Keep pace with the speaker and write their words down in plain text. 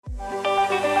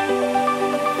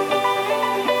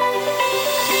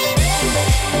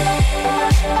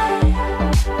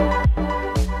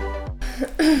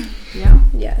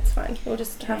it's fine. We'll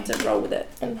just have to roll with it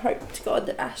and hope to God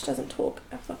that Ash doesn't talk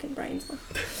our fucking brains off.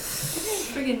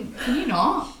 Friggin', can you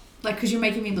not? Like, because you're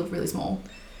making me look really small.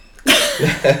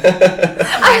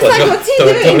 I was like, what's he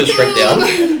doing? Don't shrink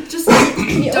down. Just like,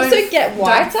 You also get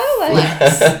whiter.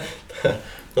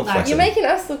 Like, you're making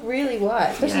us look really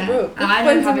white, especially Brooke. And I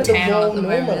don't have a the tan on wall at the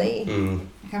normally. moment.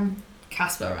 Like, I'm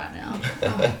Casper right now.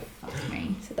 Oh, fuck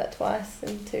me. Said that twice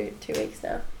in two weeks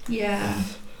now. Yeah.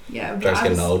 Joke's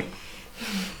getting old.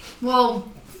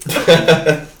 Well,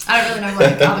 I don't really know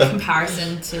like other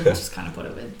comparison to just kind of put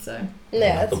it with, so.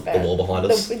 Yeah, that's the fair. wall behind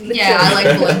us. Yeah, I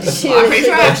like blended. I'm pretty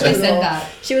sure I actually said that.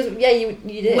 She was, yeah, you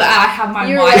did. Well, I have my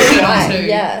You're white really shirt on white, too.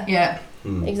 yeah.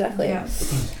 Mm. Exactly. Yeah.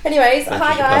 Anyways, That's hi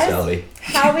just your guys. personality.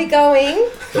 How are we going?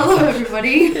 Hello,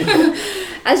 everybody.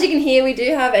 As you can hear, we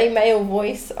do have a male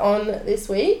voice on this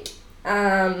week.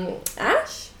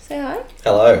 Ash, say hi.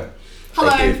 Hello. Hello,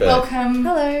 Thank you for- welcome.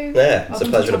 Hello. Yeah, it's Welcome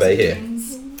a pleasure to be here.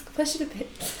 Pleasure to be.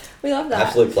 We love that.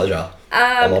 Absolute pleasure.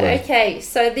 I'm honoured. Okay,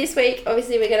 so this week,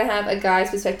 obviously, we're going to have a guy's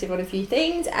perspective on a few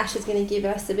things. Ash is going to give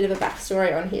us a bit of a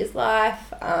backstory on his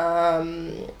life.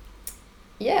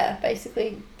 Yeah,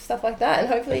 basically stuff like that, and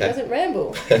hopefully he doesn't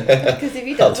ramble, because if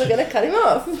he does, we're going to cut him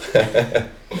off.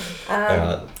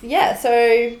 Alright. Yeah,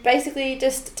 so basically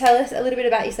just tell us a little bit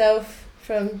about yourself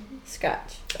from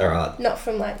scratch. Alright. Not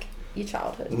from, like, your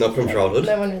childhood. Not from childhood?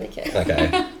 No one really cares.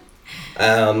 Okay.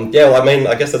 Yeah, well, I mean,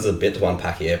 I guess there's a bit to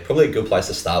unpack here. Probably a good place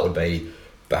to start would be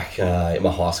back in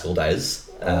my high school days.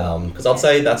 Because I'd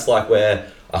say that's like where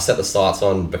I set the sights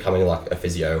on becoming like a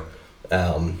physio.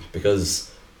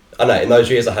 Because, I don't know, in those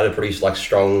years I had a pretty like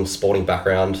strong sporting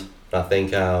background. And I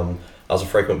think I was a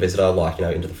frequent visitor, like, you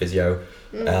know, into the physio.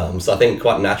 So I think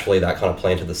quite naturally that kind of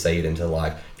planted the seed into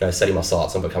like, you know, setting my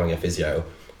sights on becoming a physio.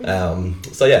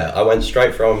 So yeah, I went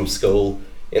straight from school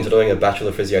into doing a Bachelor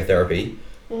of Physiotherapy.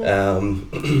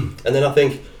 And then I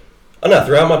think, I don't know,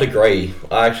 throughout my degree,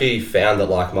 I actually found that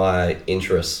like my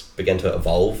interests began to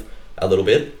evolve a little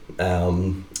bit,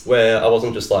 where I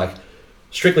wasn't just like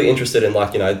strictly interested in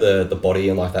like, you know, the body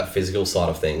and like that physical side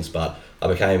of things, but I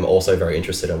became also very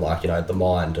interested in like, you know, the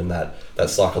mind and that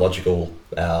psychological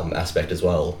aspect as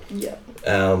well. Yeah.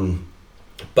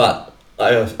 But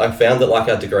I found that like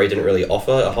our degree didn't really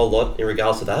offer a whole lot in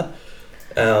regards to that.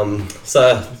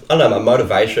 So I don't know, my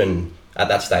motivation at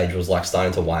that stage was like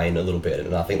starting to wane a little bit,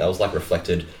 and I think that was like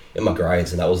reflected in my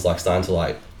grades, and that was like starting to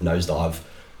like nosedive.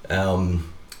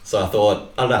 So I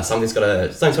thought, I don't know, something's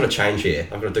got to change here.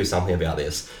 I've got to do something about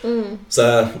this.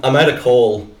 So I made a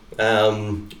call,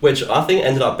 which I think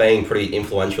ended up being pretty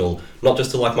influential, not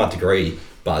just to like my degree,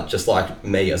 but just like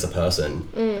me as a person.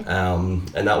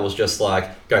 And that was just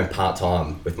like going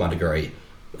part-time with my degree.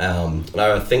 And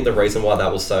I think the reason why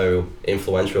that was so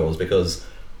influential is because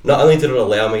not only did it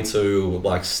allow me to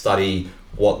like study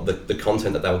what the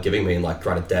content that they were giving me in like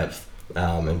greater depth,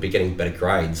 and be getting better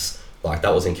grades, like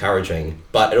that was encouraging,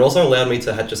 but it also allowed me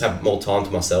to just have more time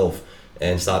to myself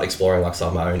and start exploring like some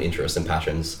of my own interests and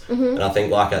passions. And I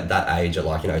think like at that age, at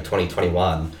like, you know,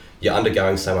 2021, you're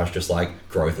undergoing so much just like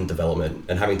growth and development,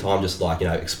 and having time just like, you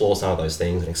know, explore some of those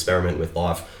things and experiment with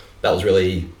life. That was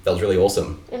really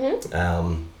awesome.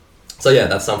 So yeah,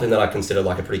 that's something that I consider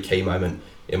like a pretty key moment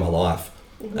in my life.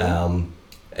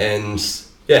 And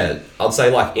yeah, I'd say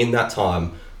like in that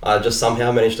time, I just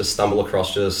somehow managed to stumble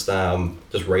across just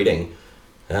reading.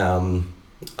 I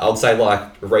would say like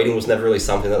reading was never really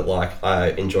something that like I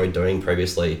enjoyed doing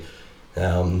previously.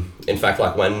 In fact,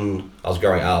 like when I was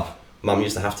growing up, Mum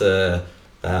used to have to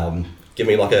give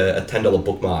me like a $10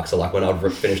 bookmark, so like when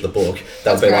I'd finish the book,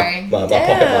 that would be like my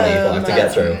pocket money like to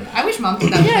get through. I wish Mum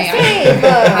could that with me.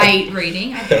 I hate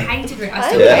reading. I hated reading. I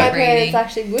still think hate my parents reading.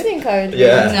 actually would encourage me.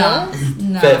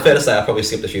 No. Fair to say, I probably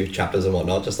skipped a few chapters and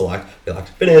whatnot just to like be like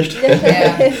finished.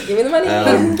 Yeah. Give me the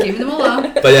money. Give me them all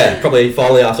up. But yeah, probably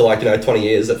finally after like, you know, 20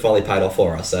 years, it finally paid off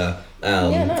for us. So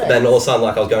nice. then all of a sudden,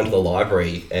 like I was going to the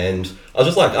library and I was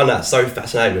just like, I don't know, so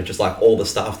fascinated with just like all the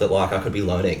stuff that like I could be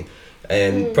learning.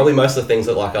 And probably most of the things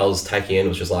that like I was taking in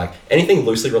was just like anything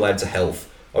loosely related to health.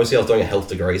 Obviously, I was doing a health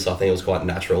degree, so I think it was quite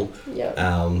natural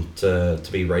to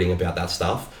be reading about that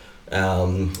stuff.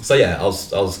 So yeah, I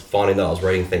was finding that I was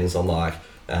reading things on like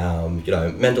you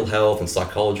know, mental health and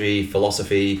psychology,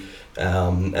 philosophy,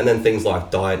 and then things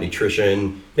like diet, nutrition,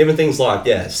 and even things like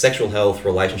sexual health,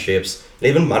 relationships, and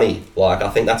even money. Like I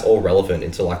think that's all relevant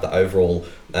into like the overall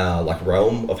like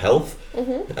realm of health.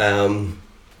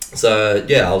 So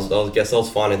yeah, I guess I was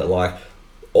finding that like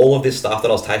all of this stuff that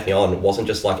I was taking on wasn't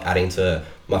just like adding to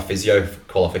my physio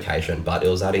qualification, but it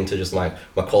was adding to just like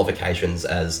my qualifications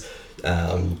as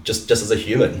just as a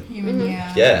human. Human,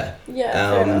 Yeah.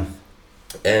 Fair enough.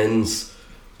 And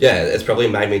yeah, it's probably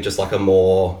made me just like a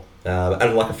more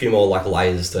and like a few more like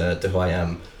layers to who I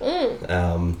am.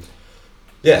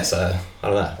 Yeah, so I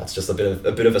don't know. That's just a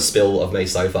bit of a spill of me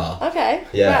so far. Okay.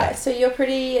 Yeah. Right.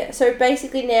 So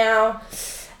basically now,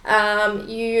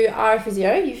 you are a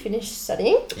physio. You finished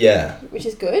studying. Yeah. Which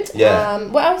is good. Yeah.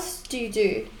 What else do you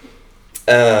do?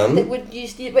 Um,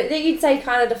 that you'd say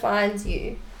kind of defines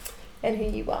you and who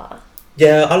you are.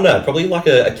 Yeah, I don't know. Probably like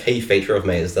a key feature of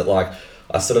me is that like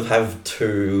I sort of have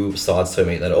two sides to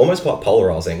me that are almost quite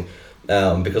polarizing.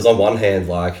 Because on one hand,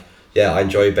 like, yeah, I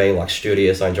enjoy being like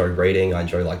studious, I enjoy reading, I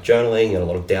enjoy like journaling and a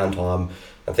lot of downtime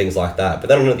and things like that. But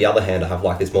then on the other hand, I have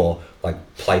like this more like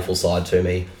playful side to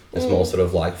me, this more sort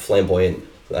of like flamboyant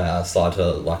side to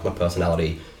like my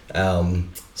personality.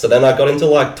 So then I got into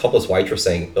like topless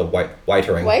waitering.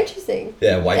 Waitressing?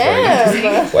 Yeah, waitering.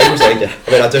 Damn. Waitressing, yeah.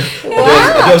 I mean, I do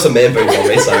have some man boobs on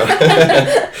me, so.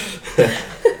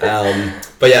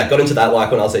 But yeah, got into that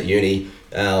like when I was at uni,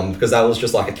 because that was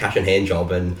just like a cash in hand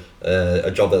job, and a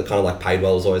job that kind of like paid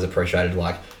well was always appreciated,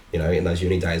 like, you know, in those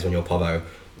uni days when you're povo.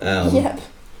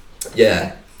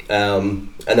 Yeah.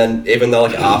 And then even though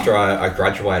like after I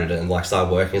graduated and like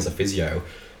started working as a physio,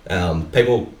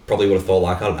 people probably would have thought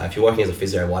like, I don't know, if you're working as a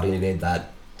physio, why do you need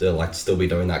that to like still be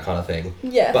doing that kind of thing?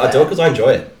 Yeah. But I do it because I enjoy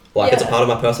it. Like, it's a Yeah. part of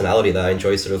my personality that I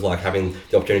enjoy sort of like having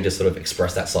the opportunity to sort of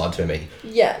express that side to me.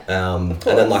 Yeah. And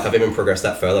then like I've even progressed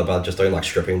that further by just doing like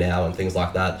stripping now and things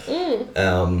like that.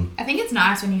 I think it's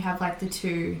nice when you have like the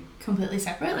two completely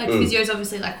separate. Like physio is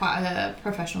obviously like quite a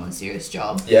professional and serious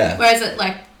job. Yeah. Whereas it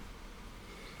like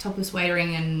topless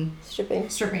waitering and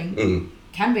Stripping.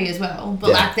 can be as well, but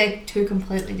Yeah. like they're two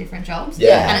completely different jobs.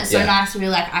 Yeah. And it's so Yeah. nice to be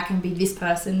like, I can be this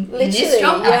person in Literally, this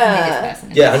job, and I can be this yeah.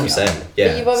 person in Yeah, this job. 100%. Yeah.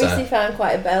 But you've obviously so, found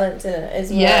quite a balance in it as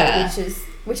well, Yeah.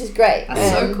 which is great.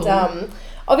 That's so and, cool.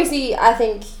 Obviously, I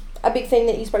think a big thing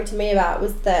that you spoke to me about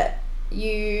was that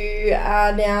you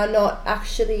are now not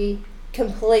actually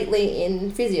completely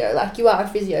in physio. Like, you are a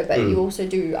physio, but you also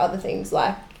do other things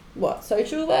like, what,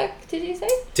 social work, did you say?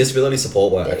 disability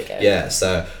support There work. we go. Yeah.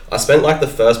 So I spent like the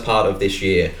first part of this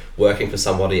year working for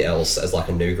somebody else as like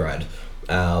a new grad,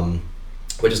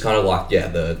 which is kind of like, yeah,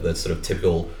 the sort of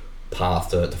typical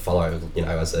path to follow, you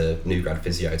know, as a new grad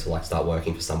physio, to like start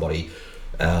working for somebody.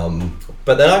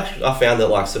 But then I found that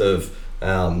like sort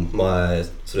of my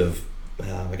sort of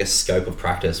I guess scope of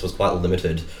practice was quite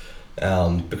limited,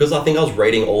 because I think I was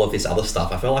reading all of this other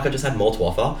stuff. I felt like I just had more to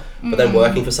offer, but then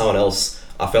working for someone else,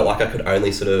 I felt like I could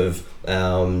only sort of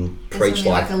preach There's only,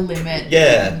 like a limit.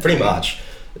 yeah, pretty much.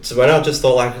 So when I just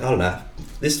thought like, I don't know,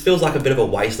 this feels like a bit of a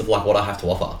waste of like what I have to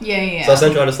offer. Yeah. So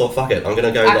essentially I just thought, fuck it, I'm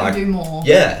gonna go I like can do more.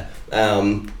 yeah,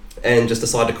 and just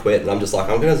decided to quit. And I'm just like,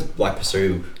 I'm gonna like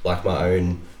pursue like my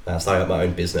own starting up my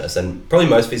own business. And probably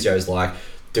most physios like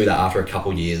do that after a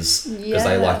couple years, because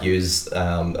they like use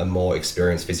a more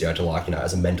experienced physio to like, you know,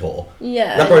 as a mentor.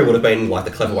 Yeah. That probably would have been like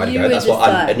the clever way to You go. were That's what just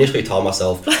I like- initially told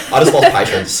myself. I just lost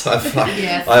patience.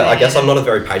 Yeah, I guess fair. I'm not a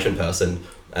very patient person.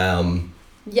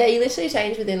 Yeah, you literally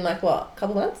changed within like what,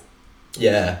 couple months?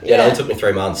 Yeah, it Yeah. only took me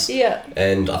 3 months. Yeah.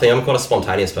 And I think I'm quite a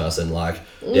spontaneous person. Like,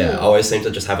 yeah, I always seem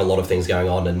to just have a lot of things going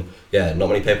on, and yeah, not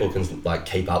many people can like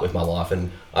keep up with my life.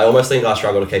 And I almost think I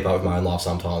struggle to keep up with my own life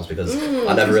sometimes, because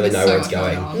I never really There's know so where it's much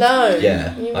going going. on. No.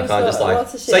 Yeah, You've I just can't got just like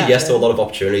lots of shit say yes to a happening. lot of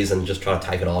opportunities and just try to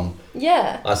take it on.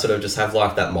 Yeah. I sort of just have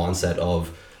like that mindset of,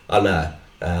 I don't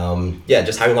know, yeah,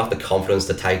 just having like the confidence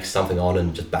to take something on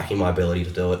and just backing my ability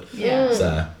to do it. Yeah.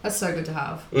 So That's so good to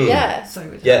have. Yeah. So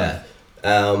good to yeah.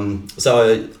 have.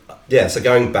 So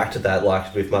going back to that,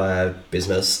 like with my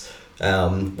business,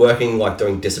 working like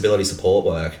doing disability support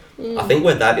work, I think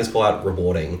where that is quite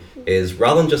rewarding is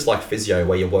rather than just like physio,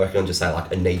 where you're working on just say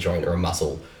like a knee joint or a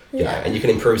muscle, you know, and you can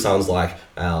improve someone's like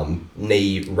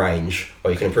knee range,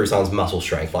 or you can improve someone's muscle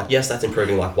strength. Like, yes, that's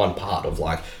improving like one part of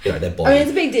like, you know, their body. I mean,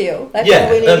 it's a big deal. They Yeah,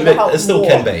 probably need the help it still more,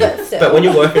 can be. still. But when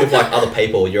you're working with like other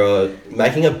people, you're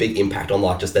making a big impact on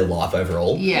like just their life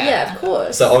overall. Yeah, of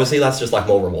course. So obviously that's just like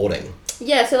more rewarding.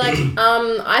 Yeah, so like,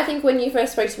 I think when you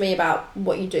first spoke to me about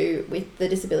what you do with the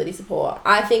disability support,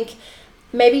 I think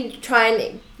maybe try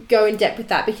and go in depth with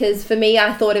that, because for me,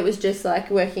 I thought it was just like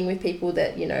working with people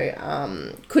that, you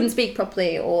know, couldn't speak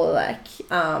properly, or like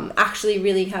actually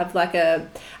really have like a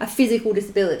physical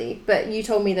disability. But you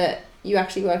told me that you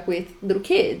actually work with little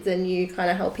kids, and you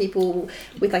kind of help people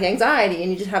with like anxiety,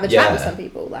 and you just have a chat with Yeah. some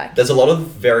people. Like, There's a lot of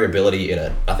variability in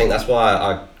it. I think that's why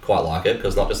I quite like it,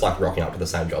 because not just like rocking up to the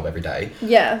same job every day.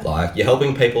 yeah, Like, you're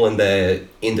helping people in their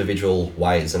individual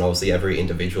ways, and obviously every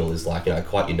individual is like, you know,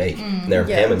 quite unique, and their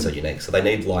Yeah. impairments are unique, so they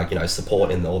need like, you know, support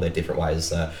in all their different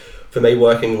ways. For me,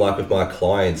 working like with my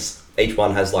clients, each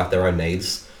one has like their own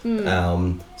needs.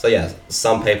 So yeah,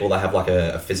 some people that have like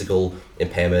a physical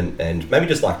impairment and maybe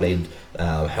just like need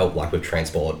help like with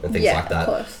transport and things like that.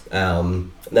 Of course.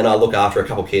 Then I look after a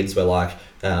couple kids where like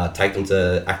take them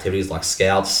to activities like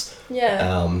Scouts.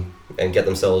 And get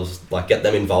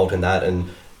them involved in that, and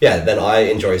then I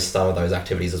enjoy some of those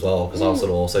activities as well because I'll sort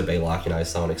of also be like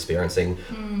someone experiencing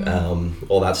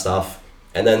all that stuff.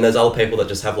 And then there's other people that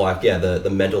just have like the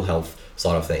mental health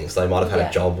side of things. They might have had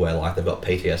a job where like they've got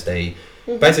PTSD,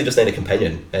 basically just need a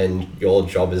companion, and your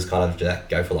job is kind of to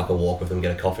go for like a walk with them,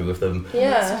 get a coffee with them.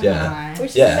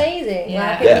 Which is amazing.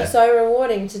 Like it'd be so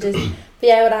rewarding to just be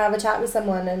able to have a chat with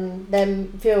someone and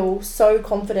them feel so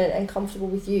confident and comfortable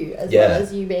with you, as well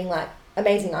as you being like,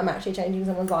 amazing, I'm actually changing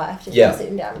someone's life just by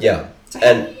sitting down with them.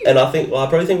 And I think, I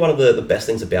probably think one of the best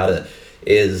things about it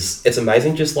is it's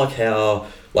amazing just like how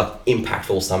like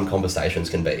impactful some conversations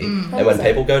can be. And when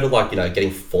people go to like, getting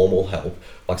formal help,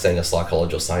 like seeing a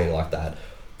psychologist or something like that,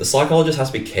 the psychologist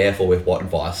has to be careful with what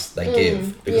advice they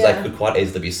give because they could quite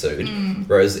easily be sued.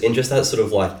 Whereas in just that sort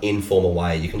of like informal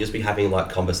way, you can just be having like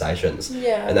conversations,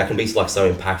 and that can be like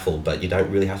so impactful. But you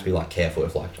don't really have to be like careful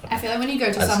with like. I feel like when you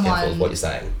go to someone, what you're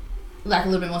saying, like a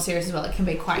little bit more serious as well, it can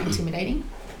be quite intimidating.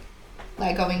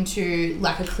 Like going to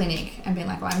like a clinic and being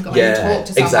like, I'm going to talk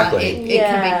to someone. Exactly. It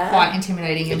can be quite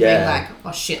intimidating and being like,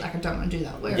 oh shit, like I don't want to do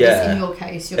that. Whereas in your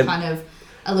case, you're kind of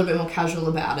a little bit more casual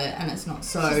about it, and it's not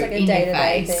so it's just like in your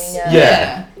face. Thing,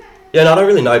 Yeah, and I don't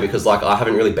really know because like I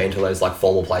haven't really been to those like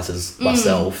formal places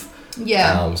myself. So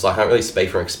I can't really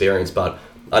speak from experience, but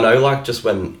I know like just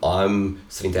when I'm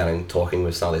sitting down and talking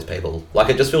with some of these people, like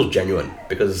it just feels genuine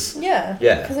because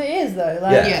because it is though.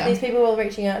 Like these people are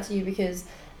reaching out to you because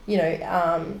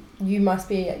you must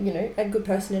be a good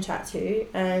person to chat to,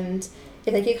 and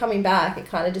if they keep coming back, it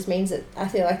kind of just means that I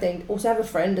feel like they also have a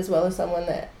friend as well as someone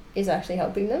that is actually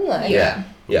helping them. Like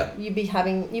you'd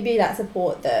be that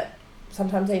support that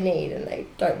sometimes they need, and they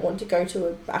don't want to go to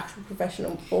an actual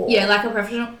professional. Like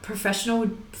a professional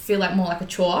would feel like more like a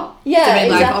chore. Yeah, to be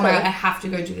like, exactly. oh my god, I have to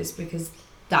go do this because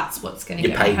that's what's going to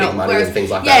get me paying help. big money and things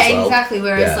like that as well. Exactly.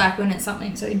 Whereas like when it's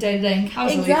something so day-to-day and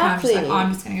casual, you're kind of just like, oh,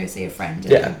 I'm just going to go see a friend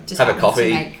and just have a coffee,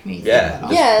 to make me feel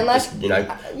better. And like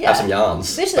have some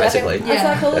yarns, basically. Like, a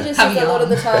psychologist is a lot of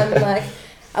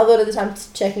the time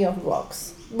checking off a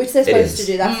box, which they're supposed to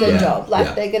do. That's their job.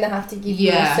 Like they're going to have to give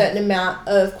you a certain amount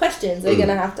of questions. They're going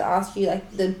to have to ask you like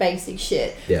the basic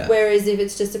shit. Whereas if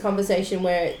it's just a conversation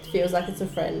where it feels like it's a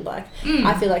friend, like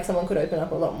I feel like someone could open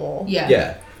up a lot more.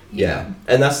 Yeah,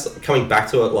 and that's coming back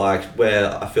to it, like where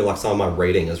I feel like some of my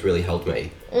reading has really helped me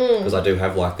because I do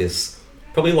have like this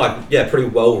probably like pretty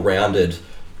well-rounded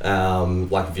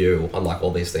like view on like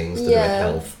all these things to do with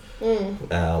health.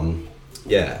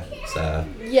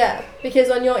 Because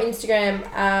on your Instagram,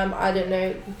 I don't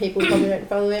know, people probably don't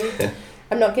follow him.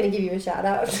 I'm not going to give you a shout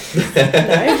out.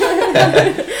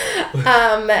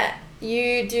 No.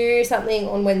 You do something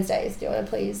on Wednesdays. Do you want to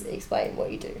please explain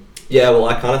what you do? Yeah, well,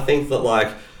 I kind of think that like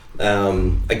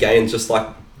again, just like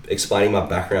explaining my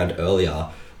background earlier,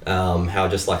 how I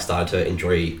just like started to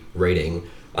enjoy reading.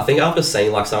 I think after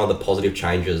seeing like some of the positive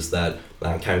changes that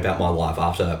came about my life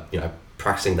after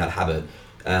practicing that habit,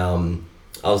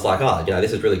 I was like,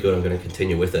 this is really good. I'm going to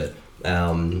continue with it.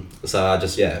 So I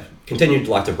just continued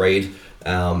like to read,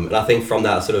 and I think from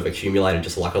that I sort of accumulated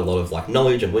just like a lot of like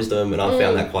knowledge and wisdom, and I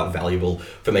found that quite valuable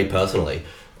for me personally.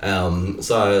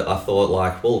 So I thought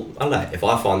like, well, I don't know, if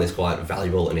I find this quite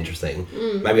valuable and interesting,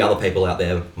 maybe other people out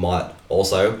there might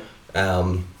also.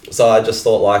 So I just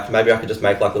thought like, maybe I could just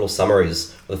make like little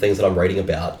summaries of the things that I'm reading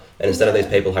about. And instead of these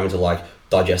people having to like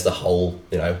digest a whole,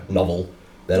 novel,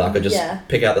 then I could just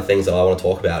pick out the things that I want to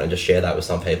talk about and just share that with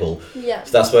some people.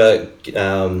 So that's where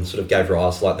sort of gave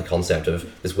rise to like the concept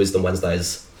of this Wisdom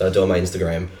Wednesdays that I do on my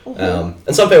Instagram.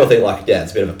 And some people think like,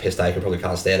 it's a bit of a piss take and probably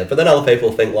can't stand it. But then other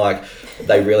people think like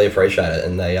they really appreciate it,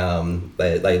 and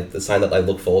they're saying that they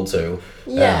look forward to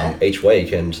each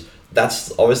week. And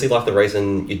that's obviously like the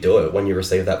reason you do it, when you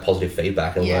receive that positive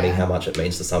feedback and learning how much it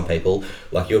means to some people.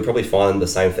 Like you would probably find the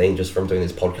same thing just from doing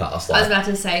this podcast. Like, I was about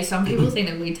to say, some people think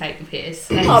that we take the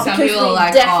piss, and some people are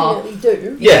like, definitely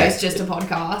do. It's just a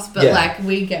podcast, but like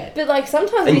we get. But like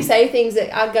sometimes we say things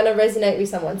that are gonna resonate with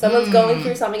someone. Someone's going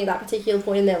through something at that particular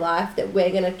point in their life that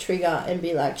we're gonna trigger and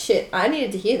be like, shit, I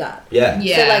needed to hear that. So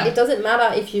like it doesn't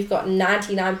matter if you've got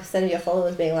 99% of your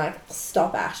followers being like,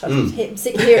 stop Ash, I'm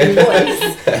sick of hearing your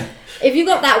voice. If you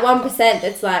got that 1%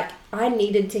 that's like, I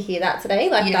needed to hear that today,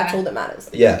 like that's all that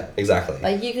matters. Yeah, exactly.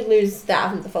 Like you could lose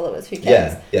thousands of followers, who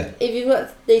cares? If you've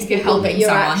got these people that you're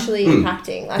actually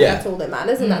impacting, like that's all that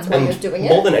matters, and that's why you're doing it.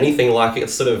 More than anything, like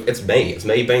it's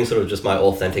me being sort of just my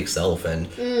authentic self, and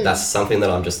that's something that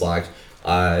I'm just like,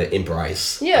 I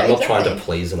embrace. Yeah, I'm not exactly. trying to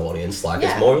please an audience. Like,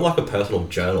 it's more like a personal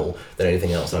journal than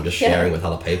anything else, and I'm just sharing with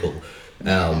other people.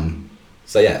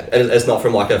 So yeah, it's not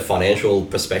from like a financial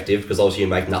perspective, because obviously you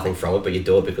make nothing from it, but you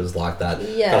do it because like that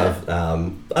kind of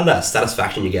I don't know,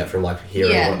 satisfaction you get from like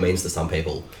hearing what it means to some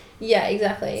people. Yeah,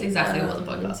 exactly. It's exactly what the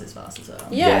podcast is for us as well.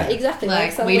 Yeah, exactly.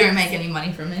 Like we don't make any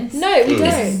money from this. No, we don't.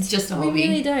 This is just a hobby. We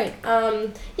really don't.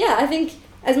 Yeah, I think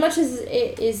as much as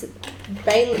it is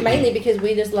mainly because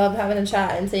we just love having a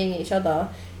chat and seeing each other,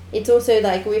 it's also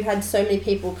like we've had so many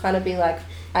people kind of be like,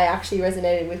 I actually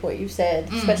resonated with what you've said,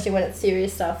 especially when it's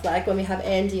serious stuff, like when we have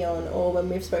Andy on or when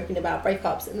we've spoken about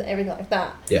breakups and everything like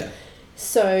that. Yeah.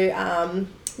 So,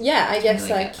 yeah, I guess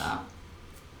really like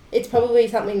it's probably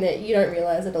something that you don't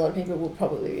realise that a lot of people will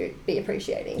probably be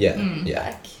appreciating. Yeah. Yeah.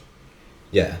 Like,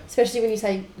 yeah. especially when you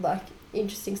say like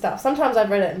interesting stuff. Sometimes I've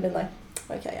read it and been like,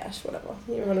 okay, Ash, whatever.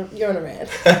 You're on a rant.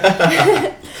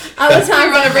 Other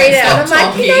times I read it and I'm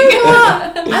like, you know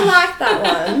what? I like that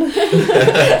one.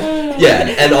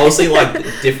 Yeah, and obviously like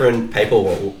different people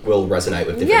will resonate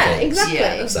with different things. Exactly.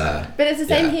 Yeah. So, but it's the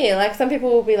same here. Like some people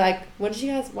will be like, why did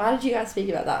you guys speak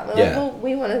about that? And we're like, well,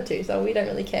 we wanted to, so we don't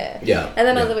really care. Yeah. And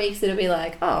then other weeks it'll be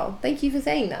like, oh, thank you for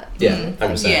saying that. Yeah,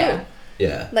 100%. Yeah.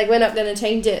 Yeah. Like we're not going to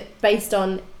change it based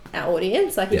on our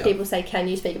audience. Like if people say, can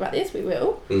you speak about this, we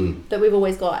will. But we've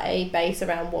always got a base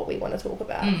around what we want to talk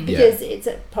about because it's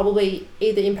probably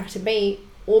either impacted me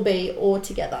or B or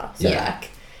together. So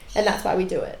like, and that's why we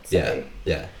do it. So,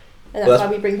 yeah. And that's why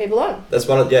we bring people on. That's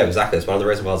exactly. It's one of the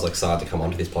reasons why I was like excited to come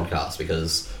onto this podcast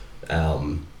because,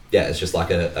 it's just like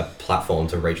a platform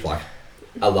to reach like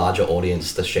a larger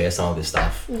audience to share some of this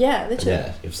stuff. Yeah, literally.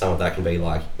 Yeah, if some of that can be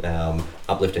like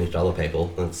uplifting to other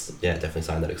people, that's definitely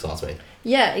something that excites me.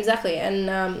 Yeah, exactly. And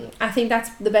I think that's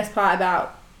the best part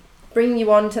about bringing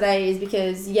you on today is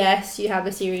because yes, you have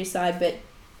a serious side, but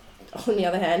on the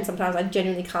other hand, sometimes I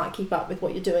genuinely can't keep up with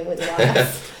what you're doing with your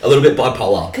life. A little bit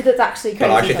bipolar. Because it's actually crazy.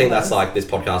 But I actually think that's like this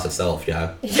podcast itself, you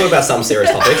know. Talk about some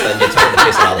serious topics and you're taking the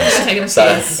piss in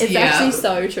others. It's actually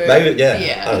so true. Maybe,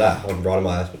 I don't know. I'm right in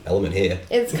my element here.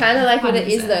 It's kind of like what it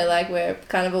is though. Like we're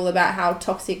kind of all about how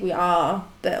toxic we are,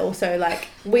 but also like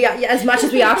we are, as much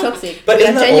as we are toxic. But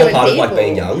isn't that all part of like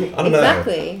being young? I don't know.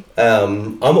 Exactly.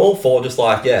 I'm all for just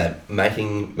like,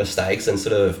 making mistakes and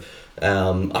sort of,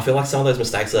 I feel like some of those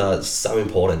mistakes are so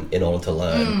important in order to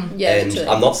learn. And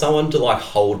I'm not someone to like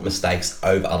hold mistakes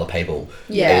over other people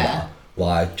either.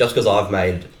 Like just because I've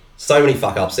made so many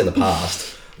fuck ups in the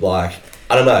past, like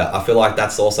I don't know, I feel like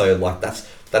that's also like that's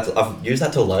I've used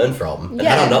that to learn from. And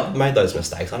had I not made those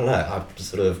mistakes, I don't know, I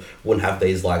just sort of wouldn't have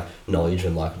these like knowledge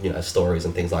and like, you know, stories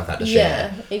and things like that to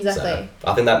share. Yeah, exactly. So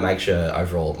I think that makes you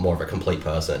overall more of a complete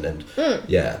person and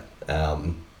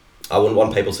I wouldn't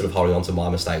want people sort of holding on to my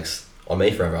mistakes on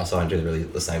me forever, so I don't do really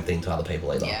the same thing to other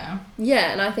people either.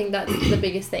 Yeah, and I think that's the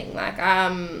biggest thing. Like,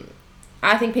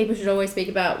 I think people should always speak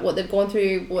about what they've gone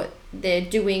through, what they're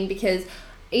doing, because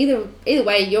either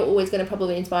way, you're always going to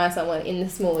probably inspire someone in the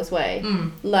smallest way.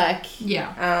 Like, you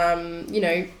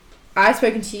know, I've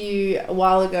spoken to you a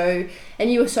while ago,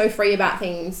 and you were so free about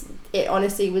things. It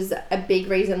honestly was a big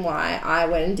reason why I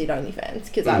went and did OnlyFans,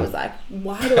 because I was like,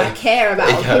 why do I care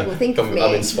about what people think of me?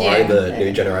 I'm inspiring the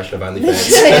new generation of OnlyFans.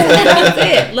 That's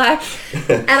it. Like,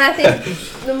 and I think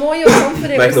the more you're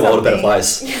confident with something, making the world a better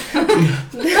place.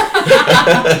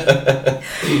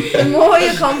 The more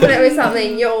you're confident with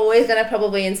something, you're always going to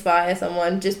probably inspire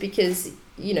someone, just because,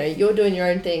 you know, you're doing your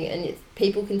own thing and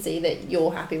people can see that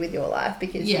you're happy with your life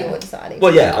because you're deciding.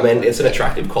 Well, I mean, it's an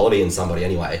attractive quality in somebody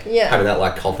anyway. Yeah. Having that,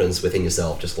 like, confidence within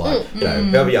yourself, just like, you know,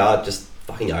 whoever you are, just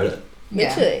fucking own it.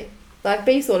 Literally. Like,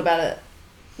 B's thought about it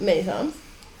many times.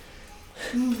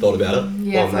 Thought about it?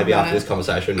 Yeah, well, maybe after this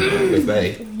conversation with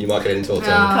me, you might get into it too.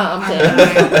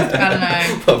 I don't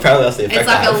know. But apparently that's the effect. It's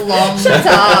like a long... Shut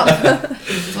up.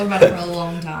 Thought about it for a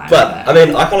long time. But, I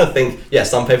mean, I kind of think,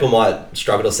 some people might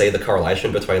struggle to see the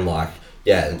correlation between, like,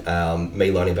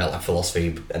 me learning about, like,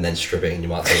 philosophy and then stripping. You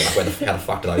might think, like, how the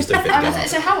fuck do those two fit together?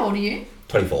 So how old are you?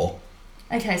 24.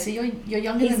 Okay, so you're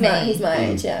younger He's than me. He's my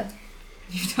age, yeah.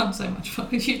 You've done so much more.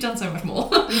 You've done so much more.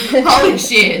 Holy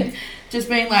shit. Just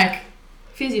being like,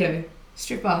 physio,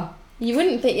 stripper. You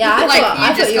wouldn't think, I like, thought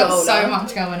you've just you were got older. so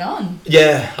much going on.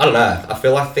 Yeah, I don't know. I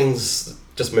feel like things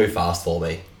just move fast for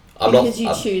me. Because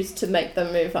you choose to make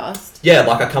them move fast. Yeah,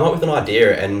 like I come up with an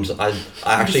idea and I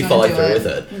actually follow through with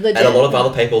it. Legit. And a lot of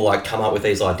other people like come up with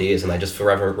these ideas and they just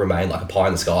forever remain like a pie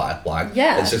in the sky. Like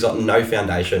it's just got no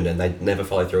foundation and they never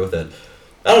follow through with it.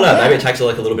 I don't know, maybe it takes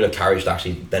like a little bit of courage to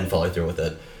actually then follow through with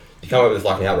it. You come up with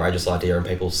like an outrageous idea and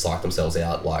people psych themselves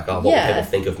out, like, oh, what will people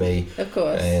think of me? Of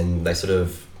course. And they sort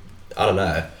of, I don't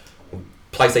know,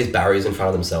 place these barriers in front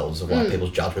of themselves of like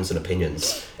people's judgments and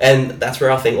opinions. And that's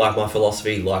where I think like my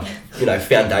philosophy, like, you know,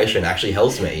 foundation actually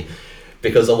helps me,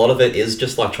 because a lot of it is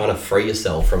just like trying to free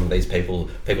yourself from these people's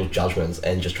judgments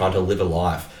and just trying to live a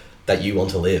life that you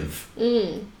want to live.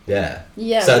 Yeah.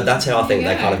 So that's how I think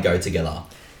they kind of go together.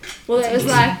 Well, it was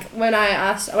like when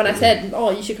I said,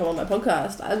 oh, you should come on my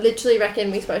podcast, I literally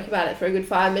reckon we spoke about it for a good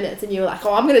 5 minutes and you were like,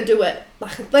 oh, I'm going to do it.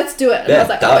 Like, let's do it. And I was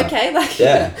like, done. oh, okay. Like,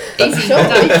 easy. Sure,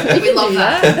 we love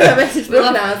that. And I messaged Brooke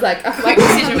and I was like, oh, quick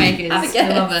decision makers. I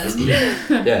love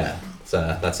it. Yeah.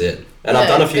 So that's it. And I've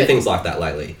done a few things like that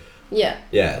lately. Yeah.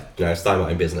 Yeah. You know, starting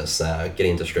my own business,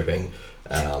 getting into stripping,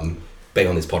 being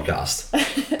on this podcast.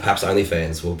 Perhaps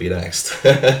OnlyFans will be next.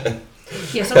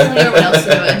 Yeah, stop telling everyone else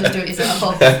to do it and just do it yourself.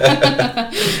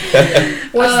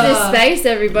 Watch this space,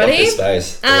 everybody. Watch this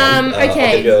space. Okay.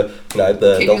 I'll give you,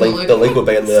 the link will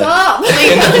be in the, Stop.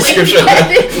 in the description.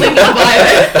 Link in the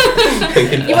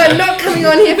bio. You are not coming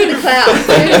on here for the clout,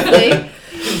 seriously.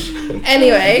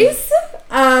 Anyways,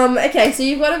 okay, so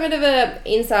you've got a bit of an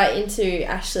insight into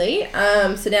Ashley.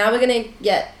 So now we're going to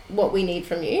get what we need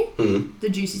from you. The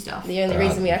juicy stuff. The only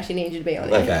reason we actually need you to be on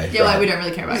it. Okay. Yeah, like we don't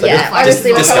really care about it. So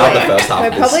honestly, discard the first half.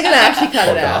 We're probably going to actually cut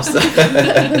it out.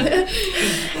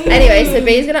 Anyway, so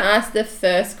Bee's going to ask the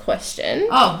first question.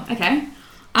 Oh, okay.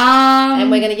 And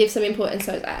we're going to give some input, and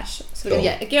so is Ash. So we're going to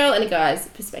get a girl and a guy's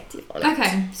perspective on it.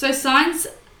 Okay, so signs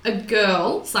a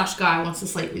girl/guy wants to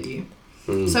sleep with you.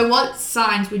 So what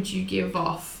signs would you give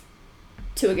off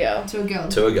to a girl? To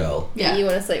a girl. Yeah. You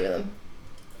want to sleep with them?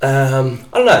 I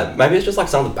don't know. Maybe it's just like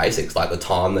some of the basics, like the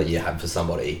time that you have for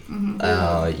somebody,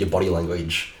 your body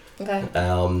language. Okay.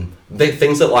 The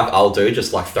things that like I'll do,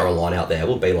 just like throw a line out there,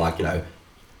 will be like, you know,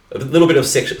 a little bit of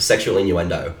sexual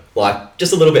innuendo, like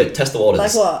just a little bit, test the waters.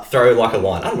 Like what? Throw like a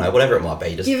line. I don't know, whatever it might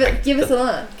be. Just give us a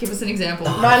line. Give us an example.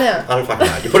 Right now. I don't fucking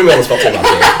know. You're putting me on the spot too much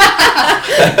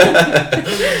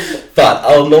here. But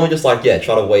I'll normally just like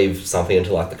try to weave something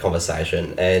into like the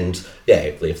conversation, and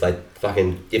if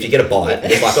you get a bite,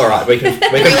 it's like, all right, we can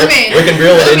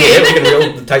reel it in here.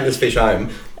 We can take this fish home,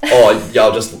 or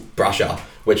I'll just brush her,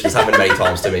 which has happened many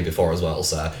times to me before as well.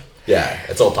 So yeah,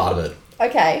 it's all part of it.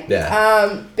 Okay.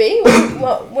 Yeah. B,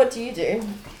 what do you do?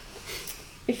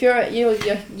 If you're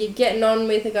getting on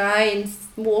with a guy in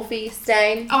Wharfie,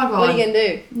 Stain, oh my God, what are you gonna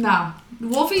do? Nah,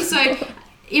 Wharfie. So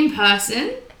in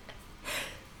person,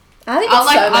 I think it's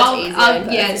so much easier. In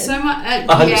person. Yeah, so much.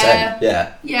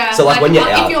 100%. Yeah. So like when you're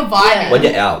out, if you're vibing, when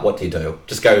you're out, what do you do?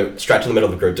 Just go straight to the middle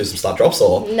of the group, do some slut drops,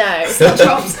 or no slut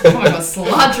drops? Oh my God,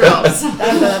 slut drops. I've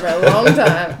done that for a long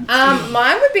time.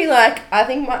 Mine would be like, I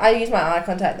think I use my eye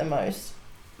contact the most.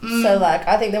 So like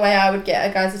I think the way I would get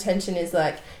a guy's attention is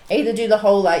like either do the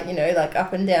whole like, you know, like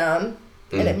up and down,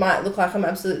 and it might look like I'm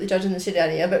absolutely judging the shit out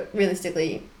of you, but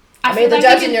realistically I'm either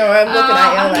judging you or I'm looking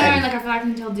at you. I don't know, like I feel like I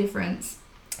can tell difference.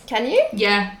 Can you?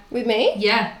 Yeah. With me?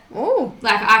 Yeah. Ooh.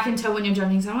 Like I can tell when you're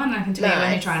judging someone, and I can tell you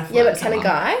when you're trying to flirt. Yeah, but can a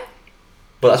guy?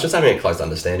 Well, that's just having a close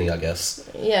understanding, I guess.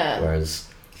 Yeah. Whereas,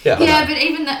 but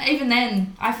even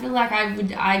then, I feel like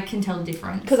I can tell the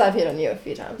difference. Because I've hit on you a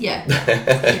few times. Yeah. But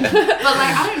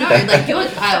like I don't know, like you're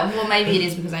well, maybe it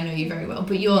is because I know you very well,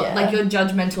 but your like your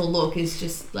judgmental look is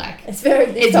just like it's very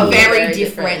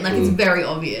different. Like it's very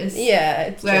obvious.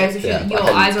 Yeah. Whereas if your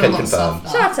eyes are a lot softer.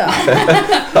 Shut up.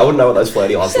 I wouldn't know what those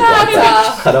flirty eyes look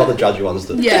like. I know what the judgy ones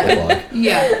look like.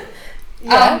 Yeah.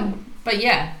 But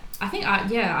yeah. I think I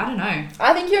don't know.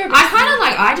 I think you're.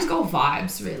 I just go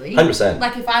vibes really. 100%.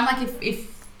 Like if I'm like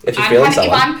if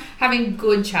I'm having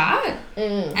good chat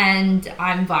and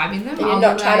I'm vibing them, and you're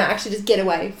not trying to actually just get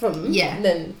away from. Yeah.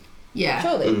 Then. Yeah.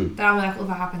 Surely. Then I'll be like, well, if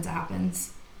it happens, it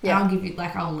happens. Yeah. And I'll give you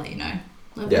I'll let you know.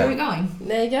 Like, where are we going?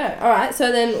 There you go. All right.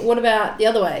 So then, what about the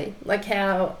other way? Like,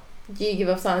 how do you give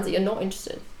off signs that you're not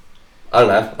interested? I don't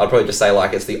know. I'd probably just say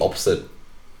like it's the opposite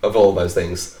of all of those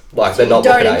things. Like they're not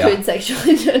looking at you. Don't include sexual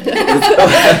innuendo.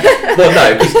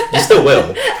 No, because you still will,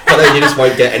 but then you just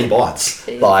won't get any bites.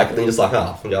 Like then you're just like,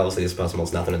 obviously this person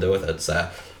wants nothing to do with it. So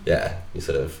yeah, you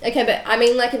sort of. Okay, but I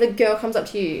mean, like if a girl comes up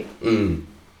to you,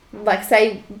 like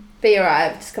say B or I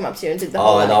have just come up to you and did the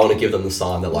whole. And I want to give them the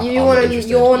sign that like you're not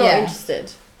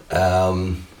interested.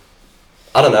 I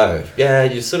don't know. Yeah,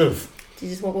 you sort of. Do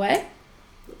you just walk away?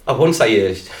 I wouldn't say you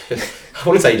just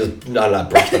brush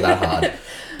them that hard.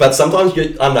 But sometimes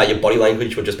your body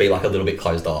language would just be like a little bit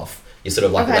closed off. You're sort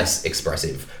of like less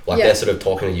expressive. Like they're sort of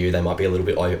talking to you, they might be a little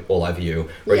bit all over you.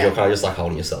 Whereas you're kind of just like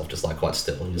holding yourself, just like quite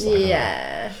still. And just like,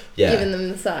 giving them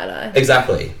the side eye.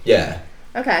 Exactly. Yeah.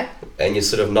 Okay. And you're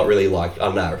sort of not really like, I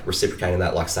don't know, reciprocating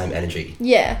that like same energy.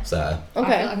 Yeah. So.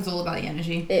 Okay. I feel like it's all about the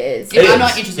energy. It is. If I'm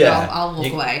not interested, I'll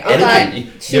walk away. Energy,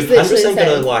 you're 100%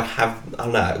 gonna like have, I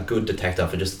don't know, a good detector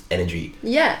for just energy.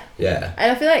 Yeah. Yeah.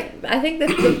 And I think the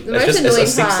most just, annoying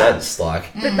it's a sixth part. sense,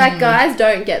 like. But like guys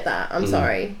don't get that. I'm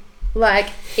sorry. Like,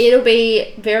 it'll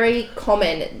be very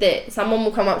common that someone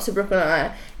will come up to Brooke and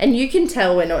I, and you can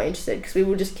tell we're not interested because we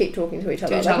will just keep talking to each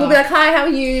other. We'll be like, "Hi, how are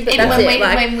you?" But that's it.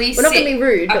 Like, when we're not gonna be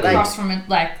rude, but like across from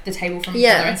the table from each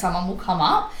other, and someone will come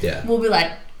up. Yeah. We'll be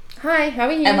like, "Hi, how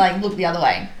are you?" And like look the other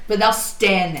way, but they'll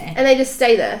stand there and they just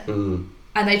stay there. Mm.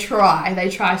 And they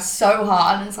try so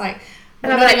hard, and it's like,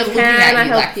 and I'm like, "Can I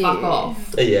help you?" Fuck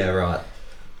off. Yeah, right.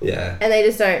 Yeah. And they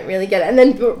just don't really get it. And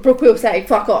then Brooke will say,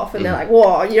 "Fuck off," and they're like,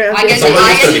 "Whoa, you don't have I get to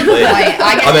the point.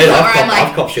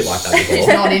 I've copped shit like that before. It's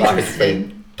not interesting.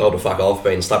 Been told to fuck off,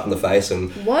 been slapped in the face,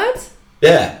 and what?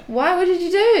 Yeah. Why? What did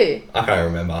you do? I can't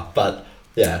remember, but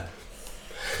yeah.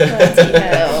 Bloody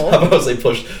hell. I've obviously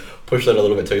pushed it a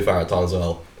little bit too far at times as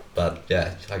well. But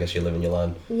yeah, I guess you live and you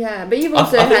learn. Yeah, but you've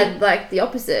also had like the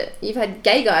opposite. You've had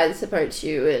gay guys approach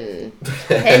you and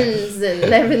hens and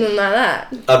everything like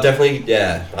that. I've definitely,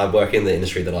 I work in the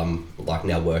industry that I'm like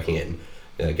now working in.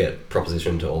 You know, get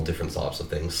propositioned to all different types of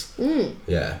things. Mm.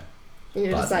 Yeah. And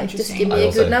you're just like, just give me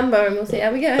a good number and we'll see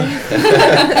how we go.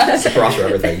 Surprise for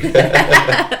everything.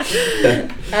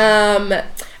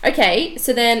 Okay,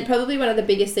 so then probably one of the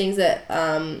biggest things that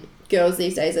girls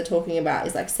these days are talking about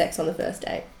is like sex on the first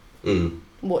date. Mm.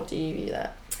 What do you view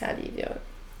that? How do you view it?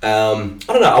 I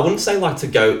don't know. I wouldn't say like to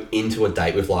go into a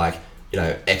date with like, you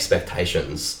know,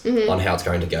 expectations on how it's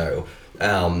going to go.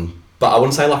 But I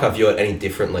wouldn't say like I view it any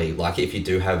differently. Like if you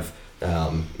do have,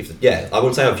 I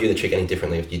wouldn't say I view the chick any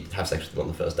differently if you have sex with them on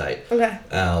the first date. Okay.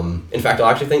 In fact, I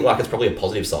actually think like it's probably a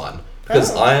positive sign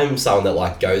because I am someone that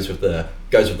like goes with the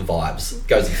vibes,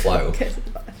 goes with the flow. Goes with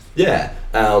the vibes. Yeah.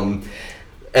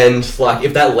 And like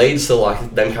if that leads to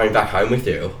like them coming back home with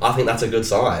you, I think that's a good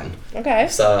sign. Okay.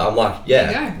 So I'm like,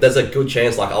 there's a good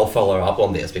chance like I'll follow up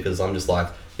on this because I'm just like,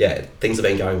 things have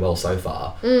been going well so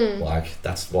far. Like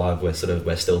that's why we're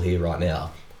still here right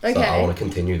now. Okay. So I want to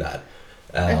continue that.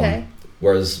 Okay.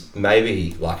 Whereas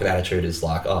maybe like an attitude is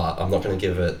like, I'm not going to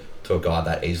give it to a guy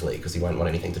that easily because he won't want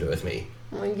anything to do with me.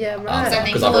 Well, yeah, right.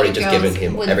 Because I've already just given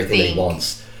him everything that he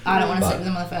wants. I don't want to sleep with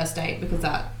him on the first date because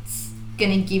that's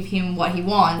going to give him what he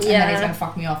wants and then he's going to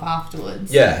fuck me off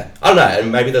afterwards. Yeah, I don't know,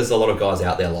 and maybe there's a lot of guys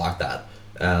out there like that.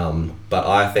 But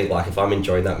I think like if I'm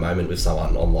enjoying that moment with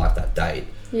someone on like that date,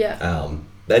 then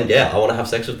I want to have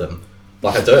sex with them,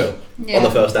 like I do on the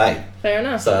first date. Fair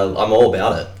enough. So I'm all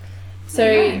about it.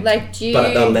 So like, do you?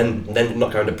 But then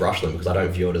not going to brush them because I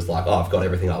don't view it as like, I've got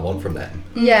everything I want from them.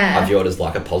 Yeah. I view it as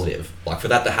like a positive. Like for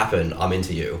that to happen, I'm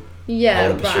into you. Yeah. I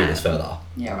want to pursue this further.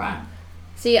 Yeah, right.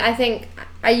 See, I think,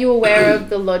 are you aware of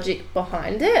the logic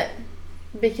behind it?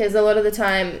 Because a lot of the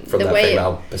time, from the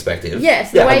female perspective,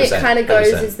 yes, the way it kind of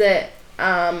goes 100%. is that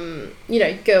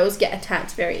girls get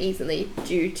attached very easily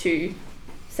due to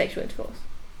sexual intercourse.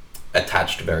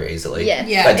 Attached very easily. Yeah,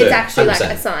 They do, it's actually 100%. like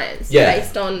a science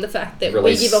based on the fact that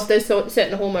we give off those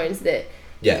certain hormones that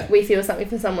we feel something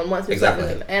for someone once we've slept with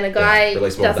them, and a guy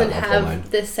doesn't have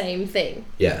the same thing.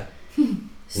 Yeah.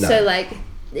 So like,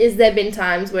 is there been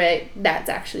times where that's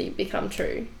actually become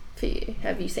true for you?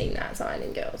 Have you seen that sign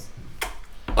in girls?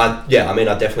 I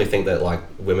definitely think that like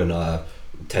women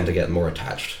tend to get more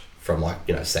attached from like,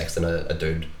 you know, sex than a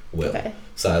dude will. Okay.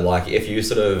 So like if you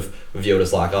sort of view it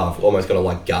as like, I've almost got to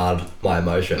like guard my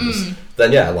emotions,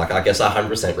 then like I guess I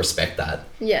 100% respect that.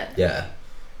 Yeah. Yeah.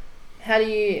 How do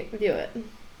you view it?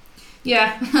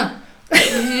 Yeah.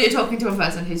 You're talking to a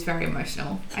person who's very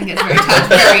emotional and gets very touched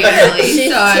very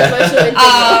easily.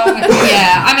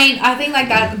 I mean, I think like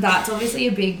that's obviously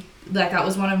a big, like that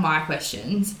was one of my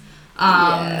questions.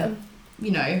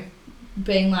 You know,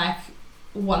 being like,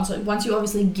 once you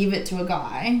obviously give it to a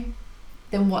guy,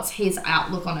 then what's his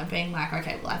outlook on it? Being like,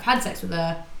 okay, well, I've had sex with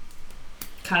her,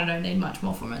 kind of don't need much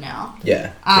more from her now.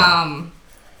 Yeah.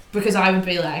 Because I would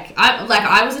be like,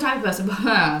 I was the type of person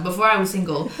before I was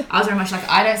single. I was very much like,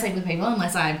 I don't sleep with people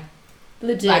unless I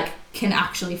legit like can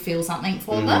actually feel something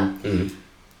for them.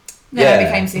 Then I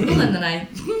became single and then I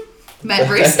met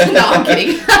Bruce. No, I'm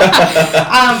kidding.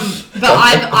 But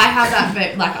I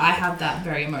have that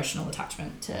very emotional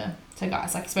attachment to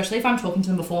guys, like especially if I'm talking to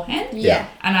them beforehand. Yeah.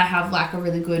 And I have like a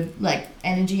really good like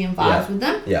energy and vibes with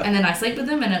them. Yeah. And then I sleep with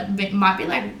them and it might be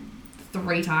like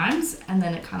 3 times and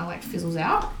then it kind of like fizzles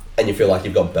out. And you feel like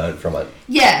you've got burnt from it.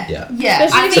 Yeah. So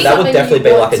that would definitely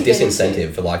be like a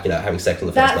disincentive for like, you know, having sex on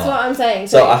the first night. That's what I'm saying.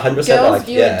 So 100% girls like,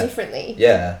 view it differently.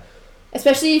 Yeah.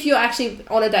 Especially if you're actually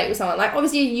on a date with someone. Like,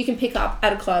 obviously, you can pick up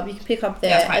at a club, you can pick up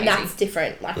there, and that's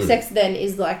different. Like, sex then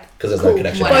is like, because there's no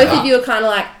connection. Both of you are kind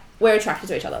of like, we're attracted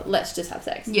to each other, let's just have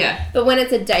sex. Yeah. But when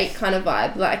it's a date kind of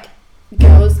vibe, like,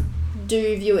 girls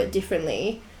do view it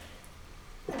differently.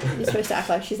 You're supposed to act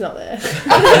like she's not there.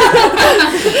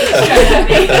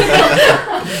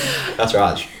 That's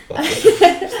right.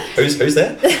 Who's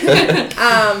there?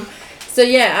 So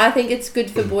yeah, I think it's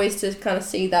good for boys to kind of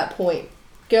see that point.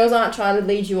 Girls aren't trying to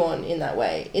lead you on in that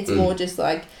way. It's more just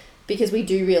like, because we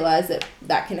do realise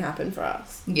that can happen for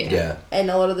us. Yeah.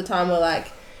 And a lot of the time we're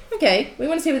like, okay, we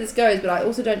want to see where this goes, but I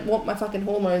also don't want my fucking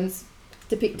hormones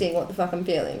depicting what the fuck I'm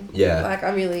feeling. Yeah. Like,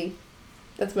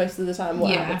 that's most of the time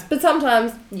what happens. But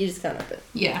sometimes you just can't help it.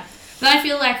 Yeah. But I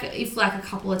feel like if like a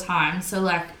couple of times, so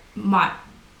like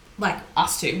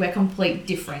us two, we're complete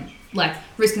different. Like,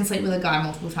 Riz can sleep with a guy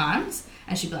multiple times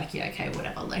and she'd be like, yeah, okay,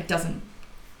 whatever. Like,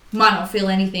 might not feel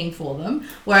anything for them.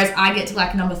 Whereas I get to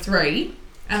like number 3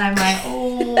 and I'm like,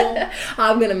 oh,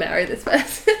 I'm going to marry this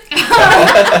person.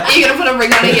 Are you going to put a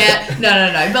ring on it yet? No.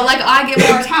 But like, I get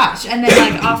more attached. And then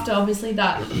like after obviously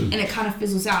that, and it kind of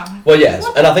fizzles out. Like, well, yes.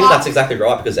 And I think that's exactly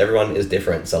right, because everyone is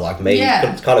different. So like me,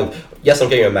 it's kind of, yes, I'm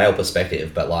getting a male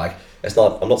perspective, but like,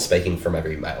 I'm not speaking from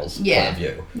every male's point of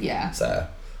view. Yeah. So,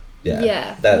 yeah.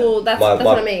 Yeah. That's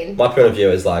what I mean. My point of view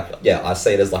is like, I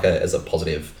see it as like as a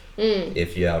positive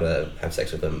if you're able to have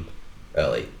sex with them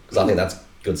early, because I think that's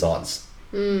good signs.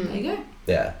 There you go.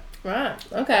 Yeah. Right.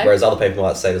 Okay. Whereas other people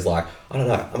might say it as like, I don't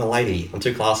know, I'm a lady, I'm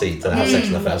too classy to have sex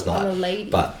in the first night. I'm a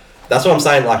lady. But that's what I'm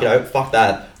saying. Like, fuck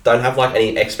that. Don't have like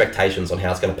any expectations on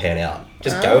how it's going to pan out.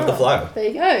 Just go with the flow. There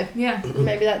you go. Yeah.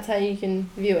 Maybe that's how you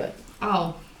can view it.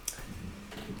 Oh.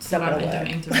 That's what I've been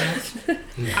doing, to be honest.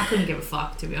 I couldn't give a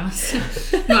fuck, to be honest.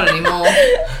 Not anymore.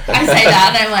 I say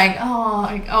that and I'm like,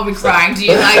 I'll be crying to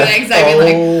you like next day,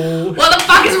 like, what the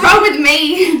fuck is wrong with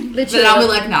me? Literally. But I'll be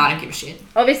like, nah, I don't give a shit.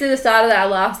 Obviously,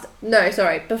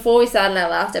 before we started our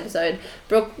last episode,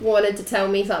 Brooke wanted to tell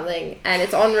me something, and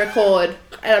it's on record,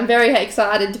 and I'm very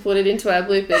excited to put it into our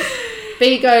bloopers.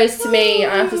 B goes to me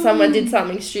after someone did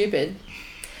something stupid.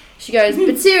 She goes,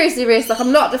 but seriously, Riz, like,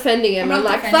 I'm not defending him. I'm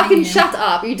like, fucking shut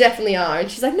up, you definitely are. And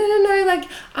she's like, no, like,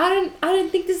 I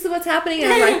don't think this is what's happening.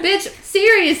 And I'm like, bitch,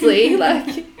 seriously, like,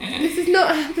 this is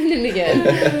not happening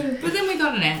again. But then we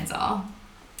got an answer.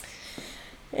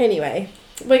 Anyway,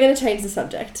 we're going to change the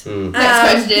subject.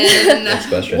 Next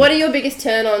question. What are your biggest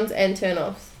turn-ons and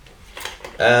turn-offs?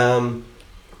 I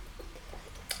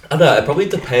don't know, it probably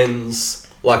depends,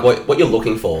 like, what you're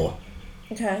looking for.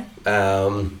 Okay.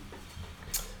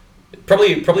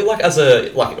 Probably like as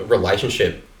a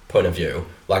relationship point of view,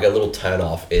 like a little turn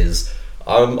off is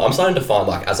I'm starting to find,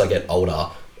 like, as I get older,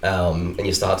 and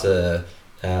you start to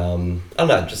I don't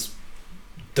know, just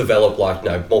develop, like,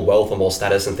 more wealth or more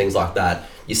status and things like that,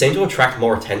 you seem to attract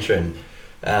more attention,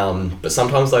 but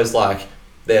sometimes those, like,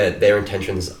 their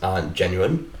intentions aren't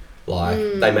genuine. Like,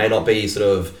 they may not be sort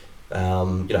of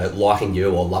liking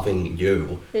you or loving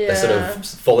you. They're sort of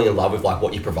falling in love with, like,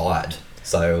 what you provide.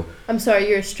 So I'm sorry,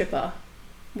 you're a stripper.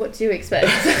 What do you expect?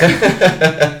 Like,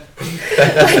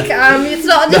 it's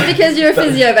not just because you're a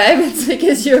physio, babe. It's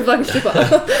because you're a fucking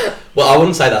stripper. Well, I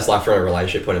wouldn't say that's, like, from a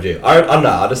relationship point of view. I don't know.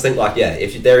 I just think, like,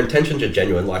 if their intentions are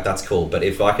genuine, like, that's cool. But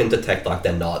if I can detect, like,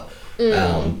 they're not,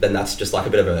 then that's just, like, a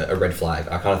bit of a red flag.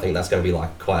 I kind of think that's going to be,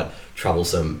 like, quite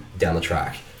troublesome down the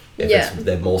track. If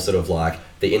they're more sort of, like,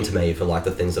 they're into me for, like,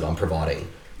 the things that I'm providing,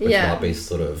 which might be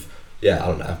sort of, I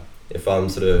don't know. If I'm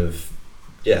sort of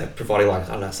providing, like,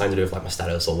 I don't know, something to do with, like, my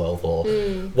status or wealth or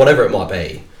whatever it might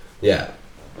be. Yeah.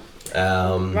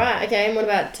 Right, okay, and what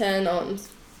about turn-ons?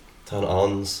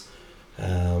 Turn-ons. I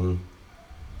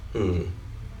don't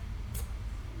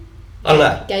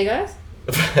know. Gay guys?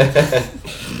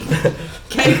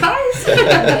 Gay guys?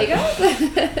 Gay guys?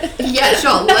 Yeah,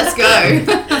 sure, let's go.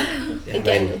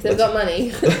 Again, if they've got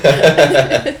money.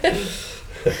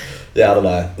 Yeah, I don't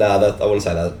know. No, I wouldn't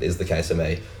say that is the case for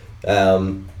me.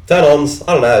 Turn-ons,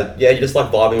 I don't know. Yeah, you just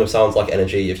like vibing with someone's, like,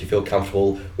 energy if you feel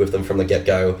comfortable with them from the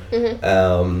get-go.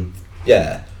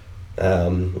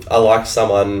 I like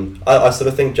someone... I sort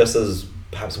of think just as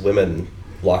perhaps women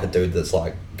like a dude that's,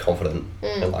 like, confident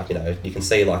and, like, you can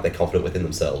see, like, they're confident within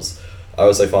themselves. I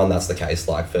also find that's the case,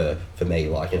 like, for me,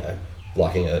 like,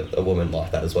 liking a woman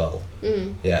like that as well.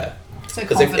 Yeah. So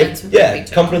confidence would be a big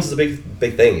turn. Confidence is a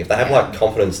big thing. If they have, like,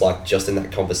 confidence, like, just in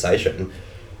that conversation...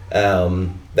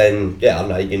 then, I don't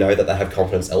know, that they have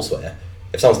confidence elsewhere.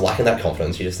 If someone's lacking that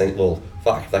confidence, you just think, well,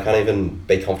 fuck, if they can't even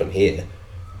be confident here,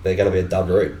 they're going to be a dud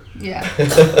root. Yeah.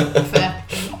 Fair.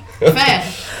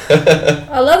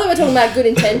 I love that we're talking about good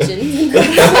intentions and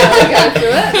how we go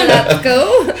through it. That's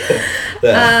cool.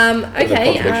 There's a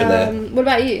Okay. contradiction there. What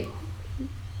about you?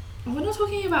 We're not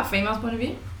talking about females' point of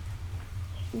view.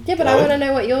 Yeah, but I want to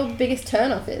know what your biggest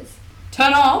turn off is.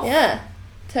 Turn off. Yeah.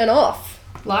 Turn off.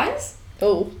 Lies?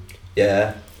 Oh.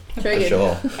 Yeah, Triggered. for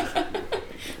sure.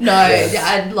 No,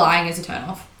 Yes. lying is a turn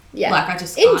off. Yeah. Like, I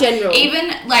just In can't. general.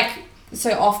 Even, like,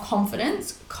 so off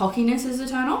confidence, cockiness is a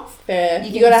turn off. Fair.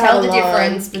 You gotta can tell have the a line.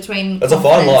 difference between That's a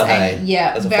fine confidence line, and, hey?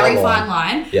 yeah, That's a very fine fine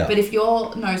line. line. Yeah. But if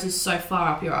your nose is so far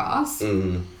up your ass,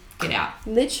 get out.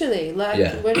 Literally, like,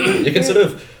 Yeah. when You can sort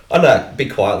of, I don't know, be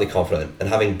quietly confident and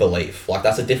having belief. Like,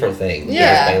 that's a different thing. than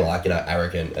Yeah. just being, like,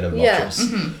 arrogant and obnoxious.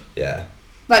 Yeah.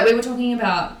 Like, we were talking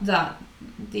about that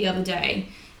the other day.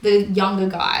 The younger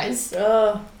guys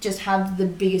Oh, just have the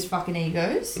biggest fucking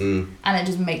egos, and it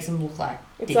just makes them look like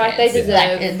it's like they dickheads.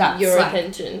 deserve That's your like-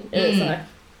 attention, and it's like,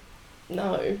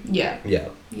 no. Yeah, Yeah.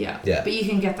 yeah. Yeah. But you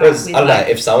can get that Whereas, with, I don't like,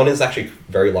 know, if someone is actually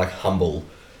very, like, humble,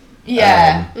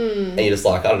 yeah. and you're just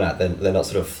like, I don't know, they're not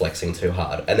sort of flexing too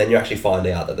hard. And then you actually find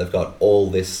out that they've got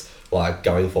all this, like,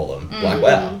 going for them. Like,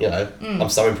 wow, I'm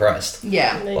so impressed.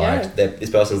 Yeah. There you Like, go. this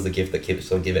person's the gift that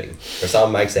keeps on giving. If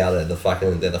someone makes out they're the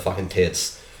fucking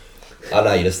tits, I don't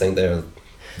know, you just think they're a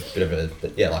bit of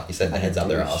a, like you said, the heads up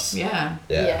their ass. Yeah.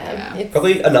 Yeah. Yeah. It's,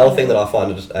 Probably another thing that I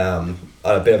find is a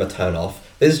bit of a turn off.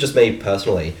 This is just me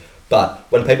personally, but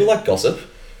when people like gossip,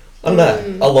 I don't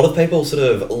know, a lot of people sort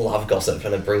of love gossip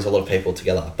and it brings a lot of people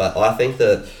together. But I think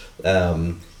that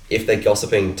if they're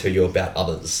gossiping to you about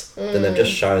others, then they've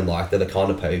just shown like they're the kind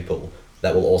of people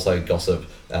that will also gossip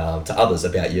to others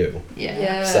about you.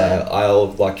 Yeah. So I'll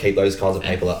like keep those kinds of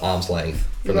people at arm's length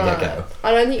from the Right. get-go.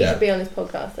 I don't think you Yeah. should be on this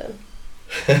podcast then.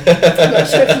 I'm not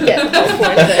sure if you get the whole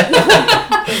point of it.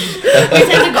 We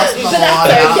tend to gossip a But lot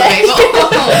that's about okay. people.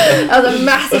 That was a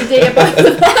massive dig at both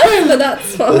of us, but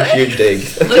that's A fine. huge dig.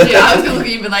 Legit, I was gonna look at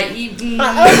you and be like,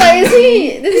 I was like, is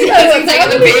he? This is Is how he taking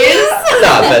the piss?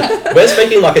 No, but we're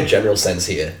speaking like a general sense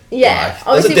here. Yeah, Like, there's a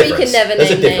obviously we difference. can never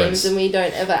There's a name difference. names, and we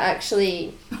don't ever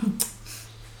actually.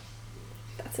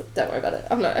 Don't worry about it.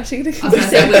 I'm not actually going I was gonna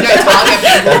say, we don't target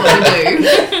people, but we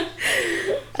do.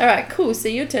 All right, cool. So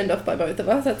you're turned off by both of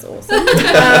us. That's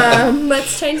awesome.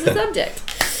 Let's change the subject.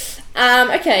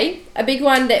 Okay, a big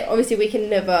one that obviously we can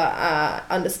never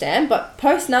understand, but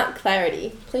post-nut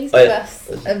clarity. Please give us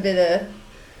a bit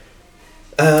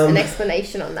of an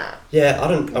explanation on that. Yeah,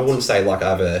 I wouldn't say like I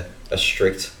have a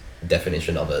strict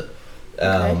definition of it.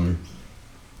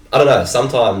 I don't know,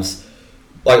 sometimes,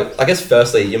 like, I guess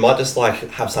firstly, you might just like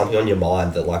have something on your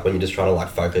mind that like when you're just trying to like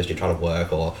focus, you're trying to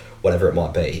work or whatever it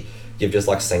might be, you've just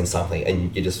like seen something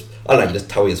and you just, I don't know, you just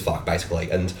totally as fuck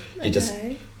basically, and you're just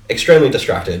extremely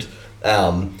distracted.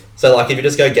 So like if you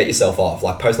just go get yourself off,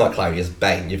 like post-nut clarity is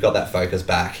bang, you've got that focus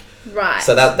back. Right.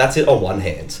 So that's it on one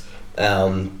hand.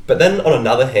 But then on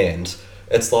another hand,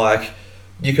 it's like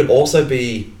you could also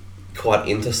be quite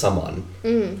into someone,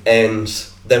 and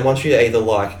then once you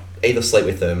either sleep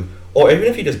with them, or even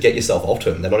if you just get yourself off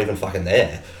to them, they're not even fucking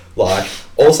there. Like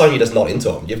all of a sudden you're just not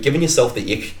into them. You've given yourself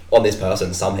the ick on this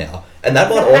person somehow, and that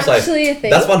might also actually a thing?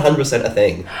 that's 100% a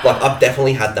thing. Like I've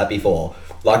definitely had that before.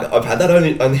 Like I've had that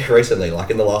only recently, like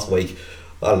in the last week.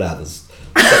 I don't know.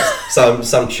 There's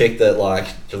some chick that like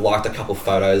liked a couple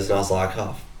photos, and I was like,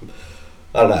 oh,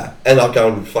 I don't know. And I'd go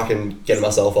and fucking get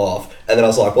myself off, and then I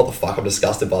was like, what the fuck? I'm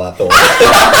disgusted by that thought,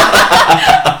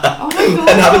 Oh my god.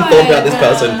 and haven't thought about this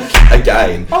person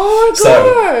again. Oh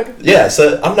So- god. Yeah,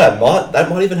 so I don't know. That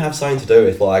might even have something to do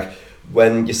with like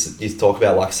when you talk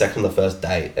about like sex on the first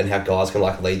date and how guys can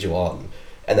like lead you on,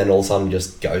 and then all of a sudden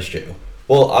just ghost you.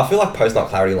 Well, I feel like post-nut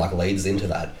clarity like leads into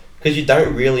that because you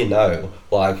don't really know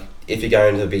like if you're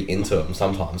going to be into them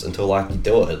sometimes until like you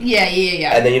do it, Yeah.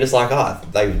 and then you're just like,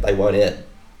 they won't hit.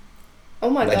 Oh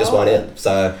my god. They just won't hit.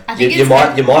 So I you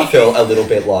think you might feel a little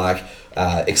bit like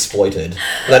exploited.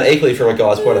 But then equally from a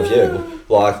guy's point of view,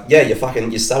 like yeah,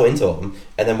 you're so into them,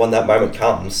 and then when that moment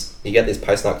comes, you get this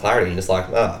post-nut clarity, and you're just like,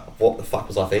 what the fuck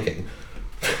was I thinking?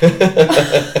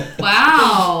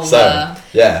 Wow. So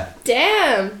yeah,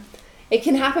 Damn. It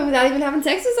can happen without even having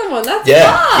sex with someone. That's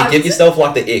yeah, fucked. you give yourself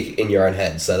like the ick in your own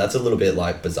head. So that's a little bit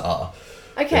like bizarre.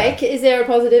 Okay, Yeah. is there a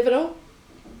positive at all?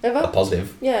 Ever? A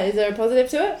positive. Yeah, is there a positive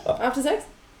to it after sex?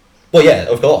 Well, yeah,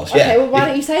 of course. Yeah. Okay, well, why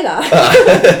don't you say that?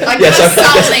 Like Yeah, there's so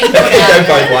something it good goes out of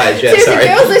both it. ways. Yeah, Seriously, sorry.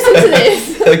 girls, listen to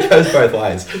this. It goes both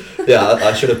ways. Yeah,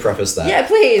 I should have prefaced that. Yeah,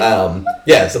 please.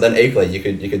 Yeah, so then equally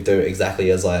you could do exactly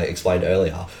as I explained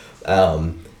earlier,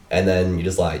 and then you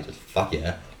just like fuck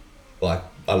yeah, like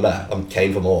I don't know, I'm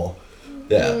keen for more.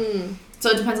 Yeah, So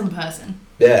it depends on the person.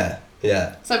 yeah.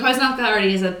 So post-nut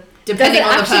clarity is a Does depending it on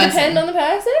the actually person. depend on the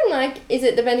person? Like, is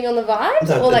it depending on the vibe?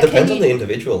 No, or it like, depends can on the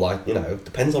individual. Like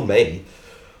depends on me.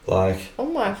 Like, Oh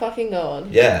my fucking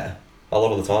god. yeah, a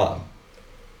lot of the time.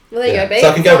 Well, there you Yeah. go, babe. So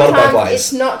I can go one of both Sometimes ways.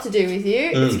 it's not to do with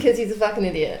you. It's because he's a fucking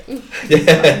idiot.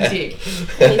 Yeah. Dick.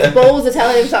 And his balls are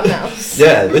telling him something else.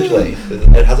 Yeah, literally.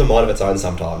 It has a mind of its own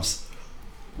sometimes.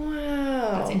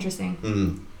 Wow. That's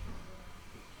interesting.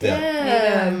 Yeah.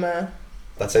 Damn.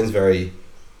 That seems very,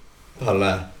 I don't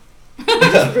know.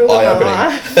 Just ruined my Eye-opening.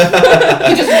 life.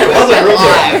 You just It ruined wasn't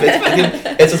my rude,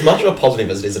 life. it's as much of a positive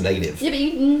as it is a negative. Yeah,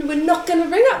 but we're not going to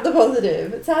bring up the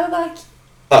positive. It sounded like...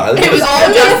 Oh, It was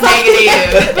all just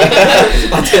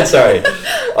negative. I did, sorry.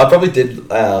 I probably did,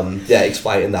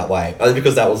 explain it in that way. I think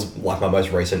because that was like my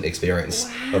most recent experience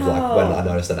of like when I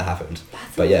noticed that it happened.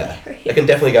 But yeah, hilarious. it can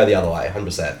definitely go the other way,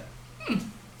 100%.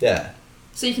 Yeah.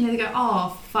 So you can either go,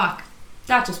 oh, fuck,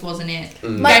 that just wasn't it.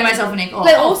 Mm. Like- Gave myself an egg. Oh,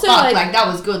 but also, fuck, like- that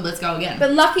was good, let's go again.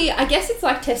 But lucky, I guess it's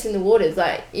like testing the waters.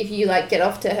 Like, if you like get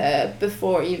off to her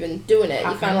before even doing it,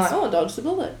 you're kind of like, Happens. oh, dodge the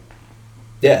bullet.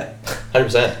 Yeah,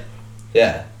 100%.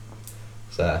 Yeah.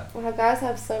 So. Wow, guys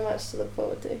have so much to look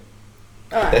forward to.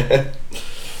 Alright.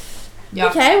 Yeah.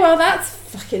 Okay, well, that's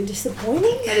fucking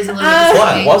disappointing. That is a little Uh, bit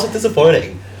Why? disappointing. Why is it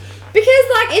disappointing? Because,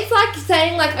 like, it's like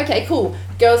saying, like, okay, cool,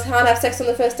 girls can't have sex on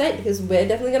the first date because we're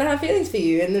definitely going to have feelings for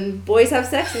you. And then boys have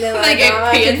sex and they're like, They get oh,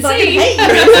 I can PNC. fucking hate you.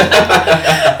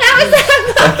 How is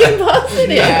that fucking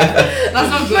positive? Yeah, that's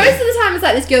not good. Most of the time, it's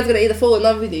like this girl's going to either fall in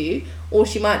love with you or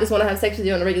she might just want to have sex with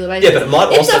you on a regular basis. Yeah, but it might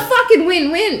It's also. a fucking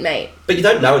win-win, mate. But you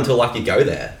don't know until like you go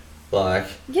there. Like.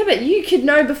 Yeah, but you could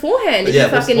know beforehand if Yeah, you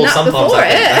fucking nut before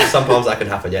it. sometimes that can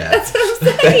happen. Yeah. That's what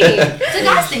I'm saying. Do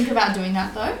guys think about doing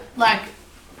that though? Like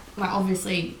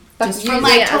obviously, Like just using from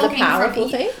like it as a talking powerful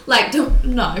from, thing? Like,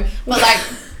 no, but like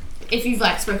if you've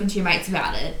like spoken to your mates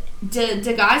about it,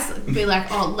 do guys be like,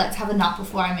 oh, let's have a nut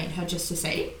before I meet her just to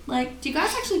see? Like, do you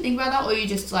guys actually think about that, or you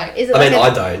just like? Is it I like mean, a, I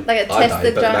don't. like a I test,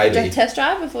 don't, but maybe. test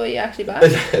drive before you actually buy?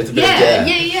 It's a bit Yeah, of,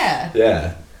 yeah.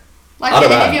 Yeah. Like, I don't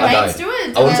do know. any of your I mates don't. do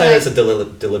it? I wouldn't say like, it's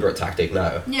a deliberate tactic.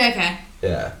 No. Yeah, okay.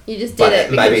 Yeah. You just did But it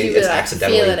because maybe you were it's like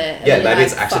accidentally. feeling it. and Yeah, then you're maybe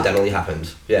it's like, accidentally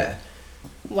happened. Yeah.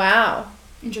 fuck. Wow.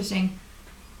 Interesting.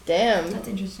 Damn. That's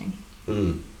interesting.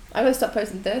 Mm. I gotta stop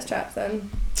posting thirst traps then.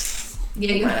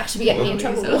 Yeah, you Might actually be getting me in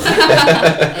trouble. yourself.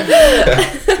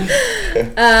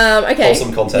 Okay.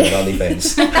 Wholesome content on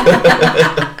OnlyFans.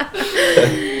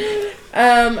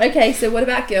 Okay, so what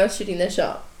about girls shooting their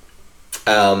shot?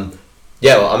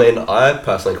 Yeah, well, I mean, I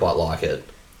personally quite like it.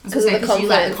 Because of the you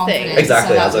like the confidence thing. confidence,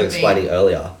 Exactly, so as I that was would be- explaining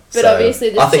earlier. But So, obviously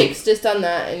the I think, chick's just done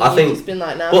that and I you've think- just been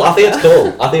like, nah. well, I think fuck it's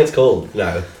her. cool. I think it's cool, you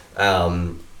know,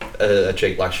 a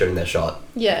chick like shooting their shot.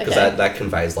 Yeah, Because okay. that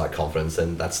conveys like confidence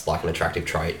and that's like an attractive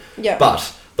trait. Yeah.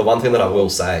 But the one thing that I will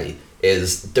say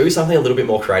is do something a little bit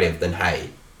more creative than hey.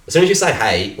 As soon as you say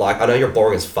hey, like I know you're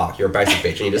boring as fuck, you're a basic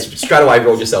bitch, and you just straight away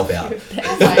ruled yourself out.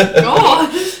 Oh my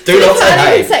god. Do not say Can't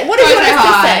even hey. say- what do you Don't want say us to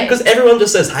hi. say? Because everyone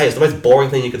just says hey, it's the most boring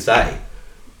thing you could say.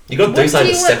 You got to do What something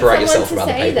do to you want separate someone yourself to from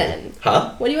other say people. then?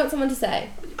 Huh? What do you want someone to say?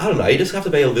 I don't know, you just have to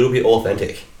be a little bit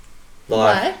authentic.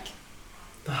 Like,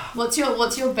 What's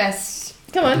your best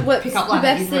Come on, what's pickup the line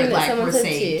that best you've thing that like someone said to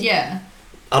you? received? Yeah.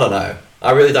 I don't know.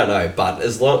 I really don't know. But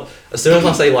as soon as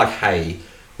I say like hey,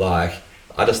 like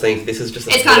I just think this is just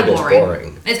a It's kind of little bit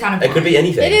boring. It's kind of It boring. could be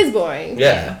anything. It is boring.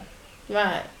 Yeah.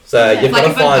 Right. So Okay. you've Like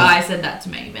got if to a find. guy said that to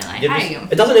me, be like, you hey.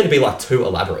 just- it doesn't need to be like too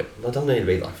elaborate. It doesn't need to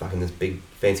be like fucking this big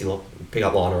fancy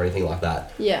pickup line or anything like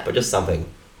that. Yeah. But just something.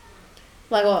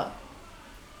 Like what?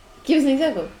 Give us an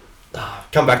example.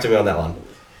 Come back to me on that one.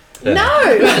 Yeah.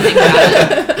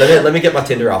 No! Let me get my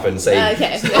Tinder up and see.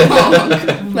 Okay.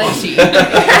 Oh, Lottie.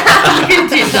 Fucking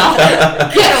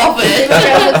Tinder. Get off See it. what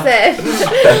girl would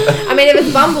say. I mean, if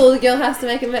it's Bumble, the girl has to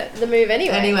make the move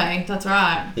anyway. Anyway, that's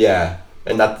right. Yeah,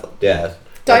 and that's yeah.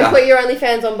 Don't Like put your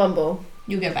OnlyFans on Bumble.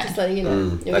 You'll get Just banned. letting you know.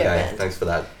 You'll okay, get banned. thanks for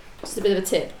that. Just a bit of a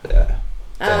tip. Yeah.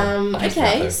 Damn, I just Okay,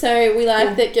 have to. so we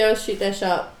like that girls shoot their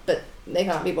shot, but they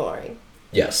can't be boring.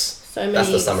 Yes. So That's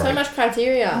many, the summary. so much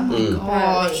criteria. Mm.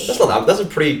 Gosh. That's not that. That's a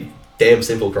pretty damn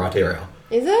simple criteria.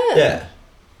 Is it? Yeah.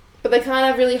 But they can't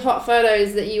have really hot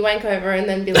photos that you wank over and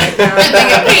then be like, nah, And they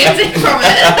get PNC from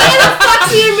it.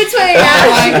 fuck you in between. Oh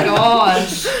my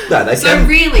gosh. No, they So can.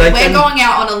 really, they we're can- going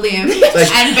out on a limb and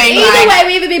being Either like, way,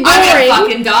 we either be I'm gonna boring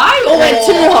fucking die or we're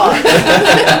too hot.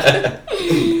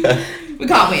 we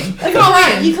can't win. We Can't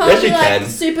can't win. You can't Yes, be you like can.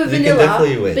 super You can vanilla,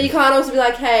 definitely win. but you can't also be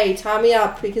like, hey, tie me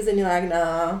up, because then you're like,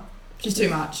 nah, Just too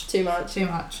much. too much. Too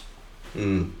much.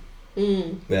 Mm.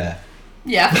 Mm. Yeah.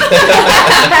 Yeah.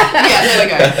 Yeah, there we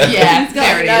go. Yeah,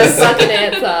 there it No is. fucking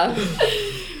answer.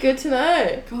 Good to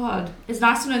know. God, it's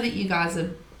nice to know that you guys are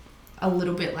a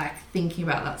little bit like thinking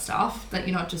about that stuff, that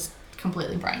you're not just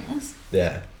completely brainless.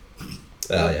 Yeah.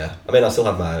 Yeah. I mean, I still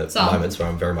have my Some. moments where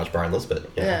I'm very much brainless, but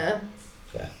yeah. Yeah.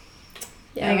 Yeah.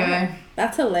 There you go.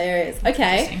 That's hilarious.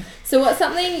 Okay, so what's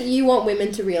something you want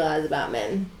women to realise about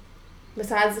men?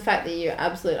 Besides the fact that you're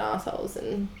absolute assholes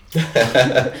and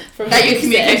that your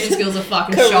communication skills are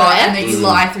fucking shot and that you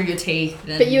lie through your teeth.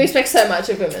 But you expect so much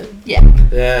of women. Yeah.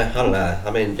 Yeah, I don't know.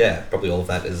 I mean, yeah, probably all of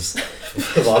that is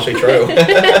largely true.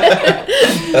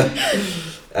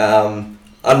 I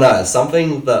don't know.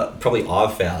 Something that probably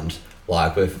I've found,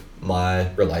 like with my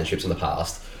relationships in the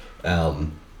past, I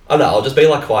don't know. I'll just be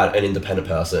like quite an independent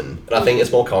person, and I think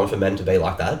it's more common for men to be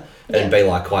like that and be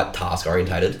like quite task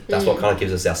orientated. That's what kind of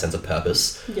gives us our sense of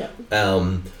purpose. Yeah.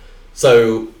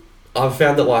 So I've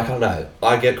found that, like, I don't know,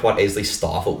 I get quite easily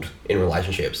stifled in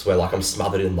relationships where, like, I'm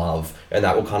smothered in love, and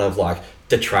that will kind of, like,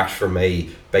 detract from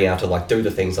me being able to, like, do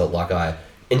the things that, like, I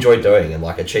enjoy doing and,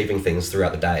 like, achieving things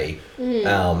throughout the day.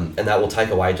 And that will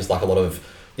take away just, like, a lot of,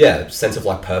 sense of,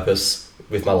 like, purpose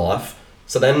with my life.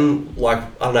 So then, like,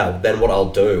 I don't know, then what I'll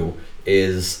do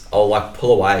is I'll, like,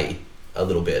 pull away a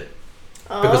little bit.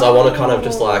 Because I want to kind of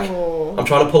just, like, I'm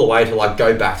trying to pull away to, like,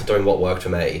 go back to doing what worked for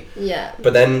me. Yeah.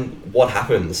 But then what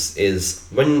happens is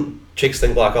when chicks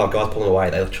think, like, oh, guys pulling away,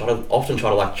 they often try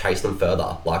to, like, chase them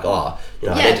further. Like, oh, you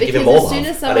know, I need to give him more love. Yeah, because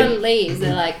as soon as someone leaves,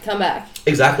 they're like, come back.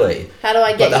 Exactly. How do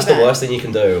I get you back? But that's the worst thing you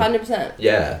can do. 100%.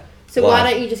 Yeah. So why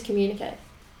don't you just communicate?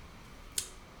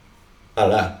 I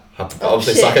don't know. I'm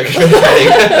obviously suck at communicating.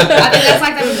 I think that's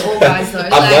like that with all guys, though.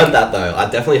 I've learned that, though. I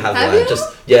definitely have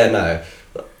learned.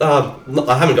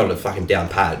 I haven't got it fucking down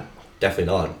pat. Definitely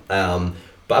not.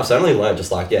 But I've certainly learned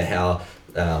just like, how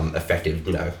effective,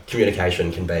 you know,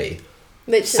 communication can be.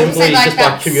 Literally. Simply just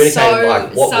by communicating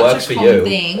like what works for you.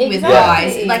 Thing with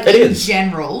guys, like it in is.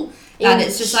 general, that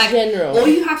it's just like all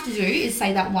you have to do is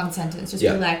say that one sentence. Just be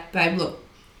like, babe, look,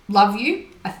 love you.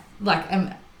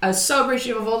 I'm so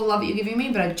appreciative of all the love that you're giving me,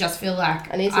 but I just feel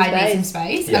like I need some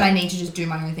space and I need to just do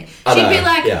my own thing. She'd be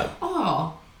like,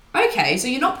 oh, okay, so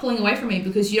you're not pulling away from me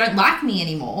because you don't like me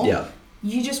anymore. Yeah.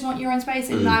 You just want your own space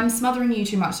and I'm smothering you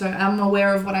too much, so I'm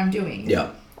aware of what I'm doing.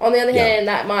 Yeah. On the other hand,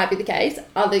 that might be the case.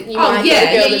 You might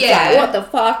get a girl that's like, what the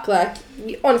fuck? Like,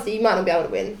 honestly, you might not be able to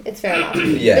win. It's fair enough.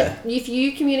 Yeah. But if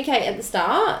you communicate at the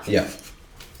start,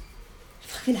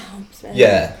 fucking helps, man.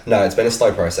 Yeah. No, it's been a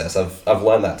slow process. I've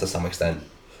learned that to some extent.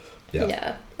 Yeah.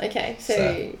 Yeah. Okay.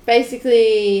 So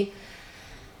basically,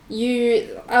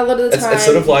 a lot of the time... It's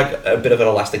sort of like a bit of an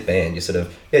elastic band. You sort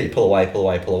of, you pull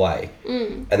away.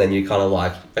 And then you kind of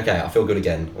like, okay, I feel good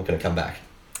again. I'm going to come back.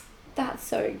 That's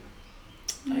so...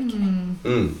 Okay.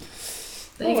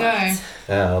 There you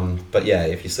go. But yeah,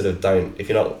 if you sort of if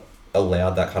you're not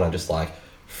allowed that kind of just like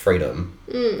freedom,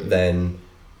 then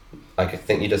I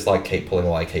think you just like keep pulling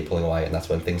away, and that's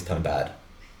when things turn bad.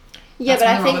 Yeah, but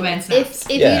I think if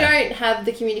you don't have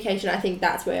the communication, I think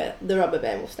that's where the rubber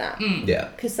band will snap. Yeah.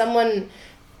 Because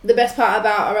the best part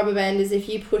about a rubber band is if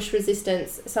you push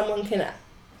resistance, someone can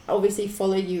obviously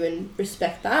follow you and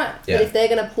respect that. Yeah. But if they're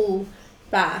going to pull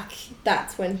back,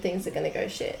 that's when things are going to go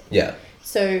shit. Yeah.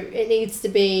 So it needs to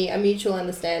be a mutual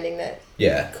understanding that,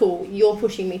 cool, you're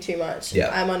pushing me too much.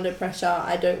 Yeah. I'm under pressure.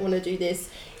 I don't want to do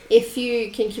this. If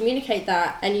you can communicate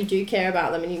that and you do care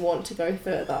about them and you want to go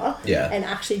further and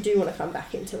actually do want to come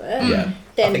back into it,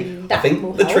 then I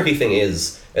think the tricky thing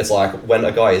is, it's like when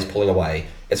a guy is pulling away,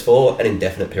 it's for an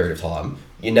indefinite period of time.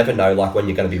 You never know like when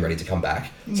you're going to be ready to come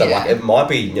back. So like it might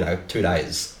be, 2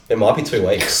 days. It might be 2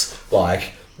 weeks.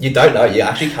 Like you don't know. You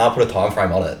actually can't put a time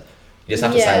frame on it. You just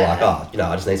have to say like,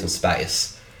 I just need some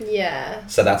space. Yeah.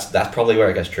 So that's probably where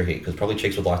it gets tricky, because probably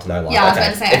chicks would like to know, like,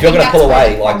 if you're going to pull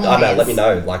away, like, I don't know, let me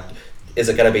know, like, is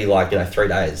it going to be like 3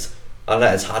 days? I don't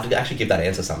know. It's hard to actually give that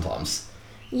answer sometimes.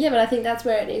 Yeah, but I think that's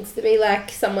where it needs to be.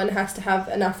 Like, someone has to have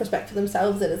enough respect for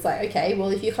themselves that it's like, okay, well,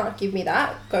 if you can't give me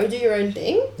that, go do your own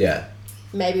thing. Yeah.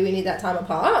 Maybe we need that time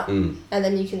apart, and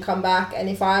then you can come back. And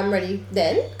if I'm ready,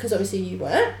 then because obviously you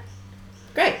weren't,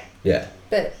 great. Yeah.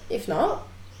 But if not.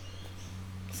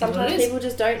 Sometimes people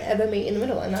just don't ever meet in the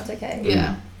middle, and that's okay.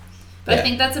 Yeah. But I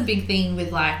think that's a big thing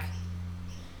with, like,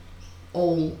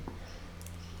 all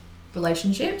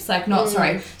relationships. Like, not,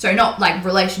 not, like,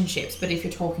 relationships, but if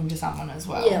you're talking to someone as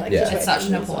well. Yeah, like it's such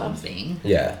an important thing.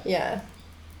 Yeah. Yeah.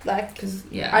 Like, because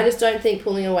I just don't think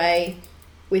pulling away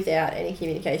without any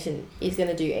communication is going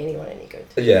to do anyone any good.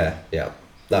 Yeah, yeah.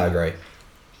 No, I agree.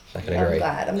 I can agree.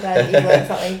 I'm glad you've learned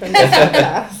something from this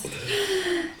podcast.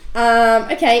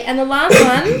 Okay, and the last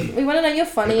one, we want to know your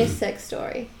funniest sex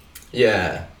story.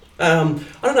 Yeah. I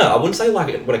don't know. I wouldn't say,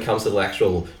 like, when it comes to the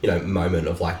actual, moment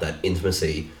of, like, that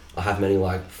intimacy, I have many,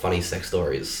 like, funny sex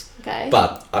stories. Okay.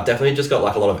 But I've definitely just got,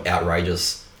 like, a lot of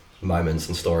outrageous moments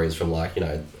and stories from, like,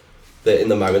 in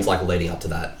the moments, like, leading up to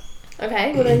that.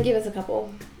 Okay, well then give us a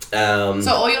couple.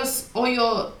 So all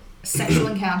your sexual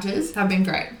encounters have been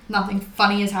great. Nothing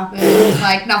funny has happened.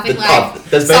 Like nothing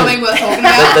there's something worth talking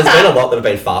about. There's been a lot that have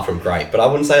been far from great, but I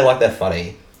wouldn't say like they're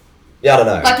funny. Yeah, I don't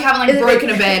know. Like you haven't like broken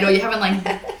a bed, or you haven't like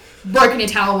broken your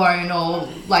tailbone, or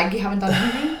like you haven't done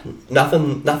anything.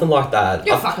 Nothing like that.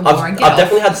 You're fucking boring. I've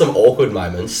definitely had some awkward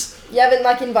moments. You haven't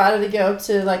like invited a girl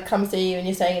to like come see you and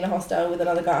you're staying in a hostel with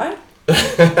another guy?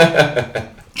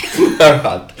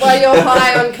 Alright. While you're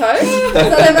high on coke? Has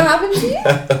that ever happened to you?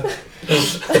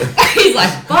 He's like,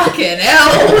 fucking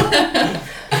hell.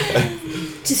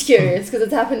 Just curious, because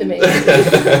it's happened to me.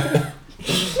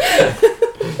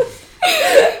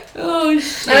 Oh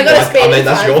shit. And I got a speeding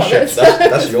that's fine your from shit. it.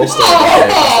 That's your story.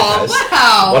 Oh,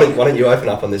 wow. Why don't you open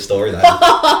up on this story then?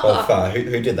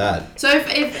 Who did that? So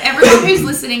if everyone who's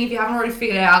listening, if you haven't already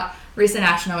figured it out, Reese and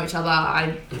Ash know each other.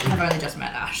 I have only just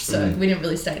met Ash, so we didn't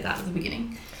really state that at the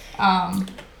beginning.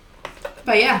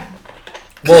 But yeah.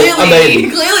 Well,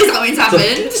 clearly something's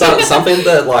happened. Something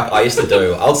that like I used to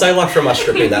do. I would say like from my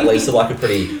stripping that leads to like a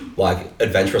pretty like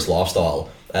adventurous lifestyle.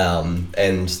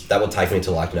 And that would take me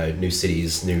to like, you know, new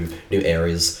cities, new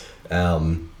areas.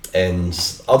 And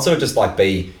I'd sort of just like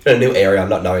be in a new area, I'm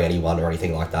not knowing anyone or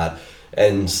anything like that.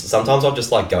 And sometimes I'll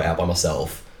just like go out by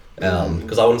myself.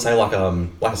 Because I wouldn't say like I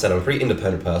said, I'm a pretty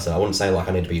independent person. I wouldn't say like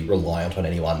I need to be reliant on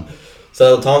anyone.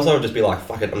 So at times I would just be like,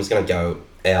 fuck it, I'm just gonna go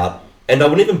out. And I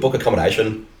wouldn't even book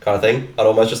accommodation kind of thing. I'd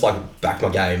almost just like back my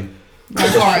game.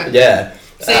 Yeah.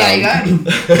 See how you go.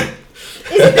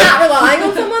 Isn't that relying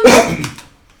on someone though?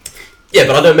 Yeah,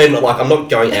 but I don't mean like I'm not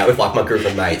going out with like my group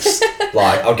of mates.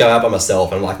 Like I'll go out by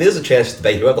myself and like there's a chance to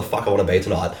be whoever the fuck I want to be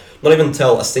tonight. Not even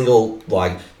tell a single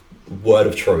like word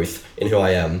of truth in who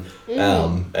I am.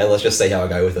 And let's just see how I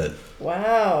go with it.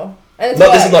 Wow. And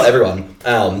This is not everyone.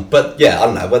 But yeah, I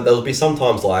don't know. But there'll be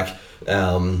sometimes like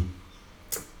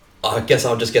I guess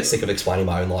I'll just get sick of explaining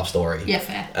my own life story. Yeah,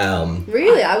 fair.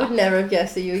 Really? I would never have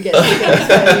guessed that you would get sick of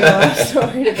explaining your life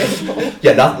story to people.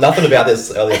 Yeah, nothing about this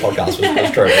earlier podcast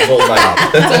was true. It's all made up.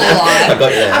 It's all a lie. I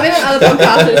got you there. I've been on other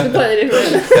podcasts and it's completely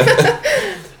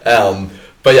different.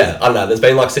 But yeah, I don't know. There's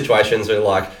been like situations where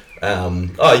like,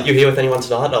 oh, you here with anyone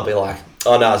tonight? And I'll be like,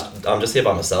 oh no, I'm just here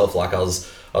by myself. Like I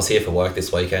was here for work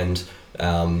this weekend.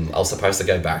 I was supposed to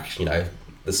go back, you know,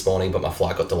 this morning, but my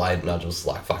flight got delayed, and I was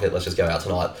like, fuck it, let's just go out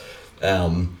tonight.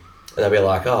 And they'll be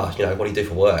like, oh, you know, what do you do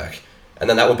for work? And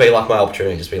then that would be like my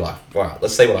opportunity, just be like, right,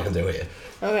 let's see what I can do here.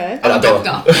 Okay. I'm a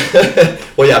doctor.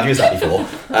 Well, yeah, I've used that before.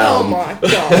 Oh my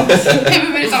god.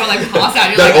 Even when someone like pass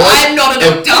out, you're like, I'm not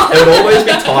a doctor. It would always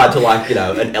be tied to like, you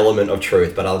know, an element of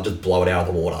truth, but I'll just blow it out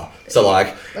of the water. So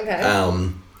like, okay.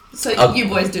 So you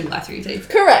boys do lie through your teeth.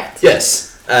 Correct. Yes.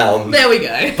 There we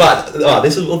go. But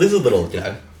this is a little, you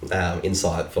know,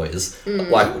 insight for you.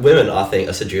 Like women, I think,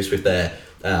 are seduced with their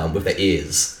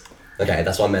ears. Okay,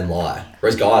 that's why men lie.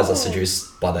 Whereas guys are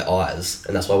seduced by their eyes,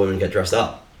 and that's why women get dressed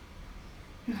up.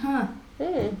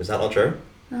 Is that not true?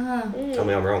 Tell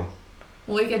me I'm wrong.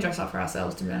 Well, we get dressed up for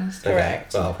ourselves, to be honest. Okay.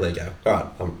 Correct. Well, there you go. All right.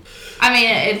 I mean,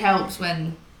 it helps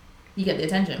when you get the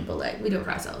attention, but like we do it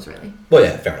for ourselves, really. Well,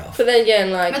 yeah, fair enough. But then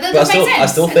again, like, But then But makes sense. I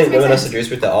still It think makes women are sense.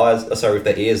 seduced with their eyes. Sorry, with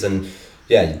their ears, and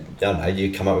yeah, I don't know.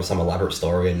 You come up with some elaborate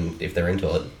story, and if they're into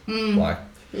it, like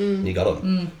you got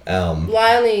them. well,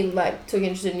 I only like took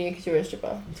interest in you because you were a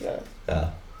stripper. To be honest.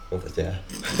 Well, yeah.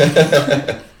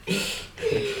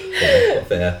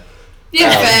 Fair.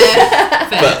 Yeah,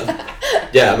 fair. But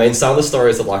yeah, I mean, some of the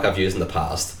stories that like I've used in the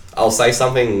past, I'll say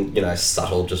something, you know,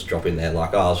 subtle, just drop in there,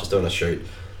 like, oh, I was just doing a shoot.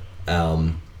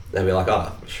 They'll be like,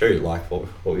 oh, shoot, like, what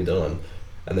were you doing?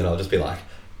 And then I'll just be like,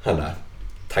 I don't know,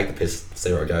 take the piss,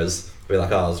 see where it goes. Be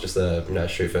like, oh, I was just a, you know,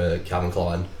 shoot for Calvin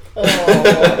Klein. Oh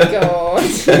my god.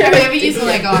 Have you ever used to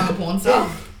like go on a porn star?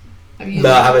 Have you used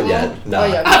No, I it haven't before? yet. No. Oh,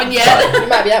 yeah. I haven't yet. You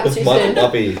might be out too soon.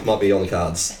 might be on the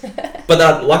cards. But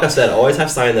that, like I said, I always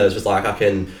have something that is just like I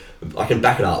can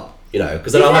back it up, you know,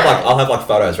 because then I'll have like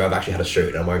photos where I've actually had a shoot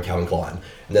and I'm wearing Calvin Klein,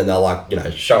 and then they'll like, you know,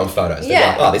 show them photos. They're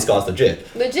like, oh, this guy's legit.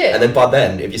 Legit. And then by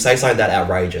then, if you say something that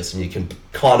outrageous and you can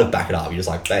kind of back it up, you're just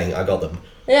like, bang, I got them.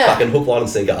 Yeah. Fucking hook, line, and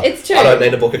sinker. It's true. I don't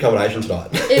need to book accommodation tonight.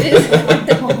 It is.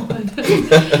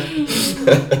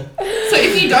 So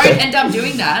if you don't end up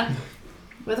doing that,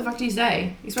 where the fuck do you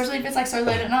stay? Especially if it's like so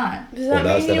late at night. Does Well, that no,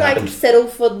 mean it's you never like happened. settle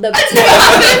for the bed? I'm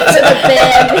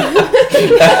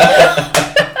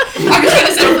just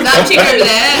gonna settle for that chick over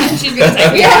there, and she's gonna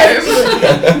take me home.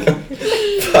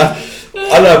 I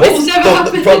don't know. It's never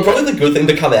happened. Probably the good thing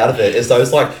to come out of it is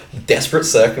those like desperate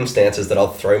circumstances that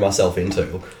I'll throw myself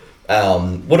into.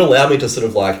 would allow me to sort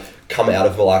of like come out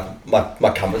of like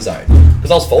my comfort zone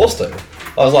because I was forced to.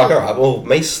 I was like, all right, well,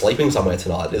 me sleeping somewhere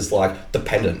tonight is like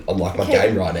dependent on like my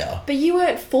game right now. But you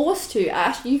weren't forced to,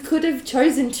 Ash. You could have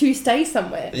chosen to stay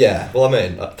somewhere. Yeah, well, I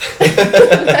mean, that's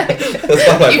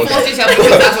you forced yourself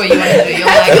because that's what you want to do. You're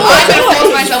like, I'm going to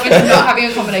force myself into not having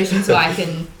accommodation so I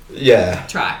can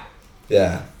try.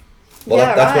 Yeah. Well,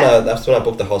 that's when I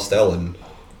booked the hostel, and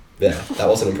that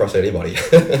wasn't impressing anybody.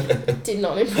 Did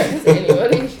not impress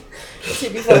anybody, to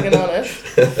be fucking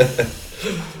honest.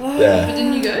 Yeah. But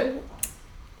didn't you go?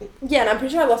 Yeah, and I'm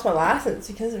pretty sure I lost my license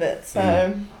because of it,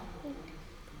 so...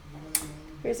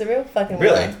 It was a real fucking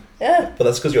Really? Yeah. But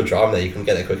that's because you're driving there, you couldn't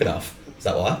get there quick enough. Is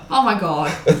that why? Oh my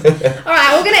god.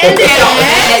 Alright, we're going to end it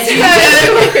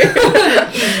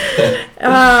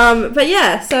there. But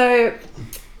yeah, so...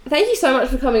 Thank you so much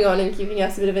for coming on and giving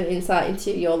us a bit of an insight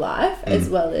into your life, as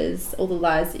well as all the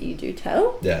lies that you do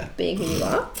tell, being who you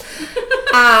are.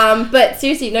 But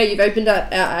seriously, no, you've opened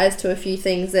up our eyes to a few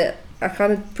things that are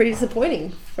kind of pretty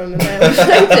disappointing from a male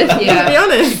perspective, to be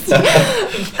honest.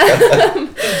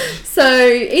 So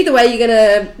either way, you're going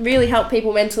to really help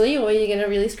people mentally, or you're going to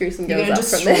really screw some girls up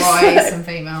from this. You're going to destroy some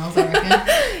females, I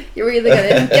reckon. You're either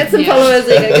going to get some followers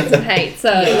or you're going to get some hate. So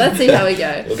let's see how we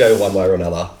go. We'll go one way or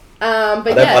another.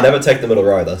 But I never take the middle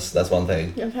road. That's one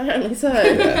thing. Apparently so.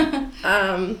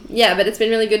 But it's been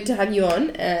really good to have you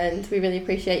on, and we really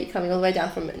appreciate you coming all the way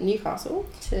down from Newcastle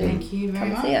to Thank you very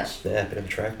much. See Yeah, a bit of a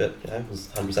trek, but it was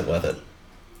 100% worth it.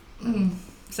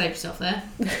 Save yourself there.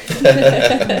 Bit of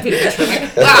a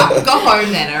trek. Wow, go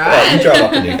home then, alright? Well, you drove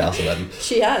up to Newcastle then.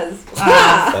 She has.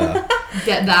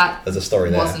 Get that. There's a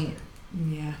story there. Wasn't.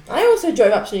 Yeah. I also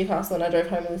drove up to Newcastle and I drove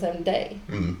home on the same day.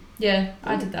 Yeah,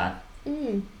 I did that.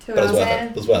 2 But it was worth it.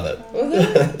 It was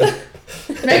worth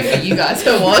it. Maybe for you guys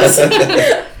it was.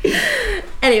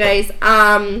 Anyways,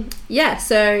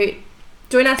 so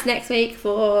join us next week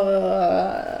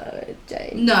for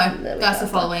Jane. No, that's the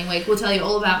following week. We'll tell you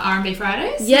all about R&B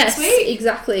Fridays next week.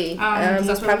 Exactly.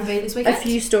 That's what we'll be this weekend. A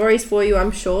few stories for you, I'm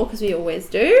sure, because we always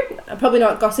do. Probably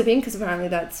not gossiping, because apparently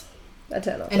that's a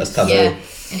turn off. That's taboo. Yeah,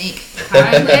 an ick.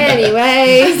 Apparently.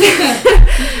 Anyways.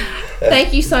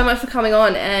 Thank you so much for coming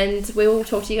on, and we will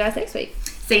talk to you guys next week.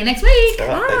 See you next week. All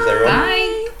right, thanks everyone. Bye.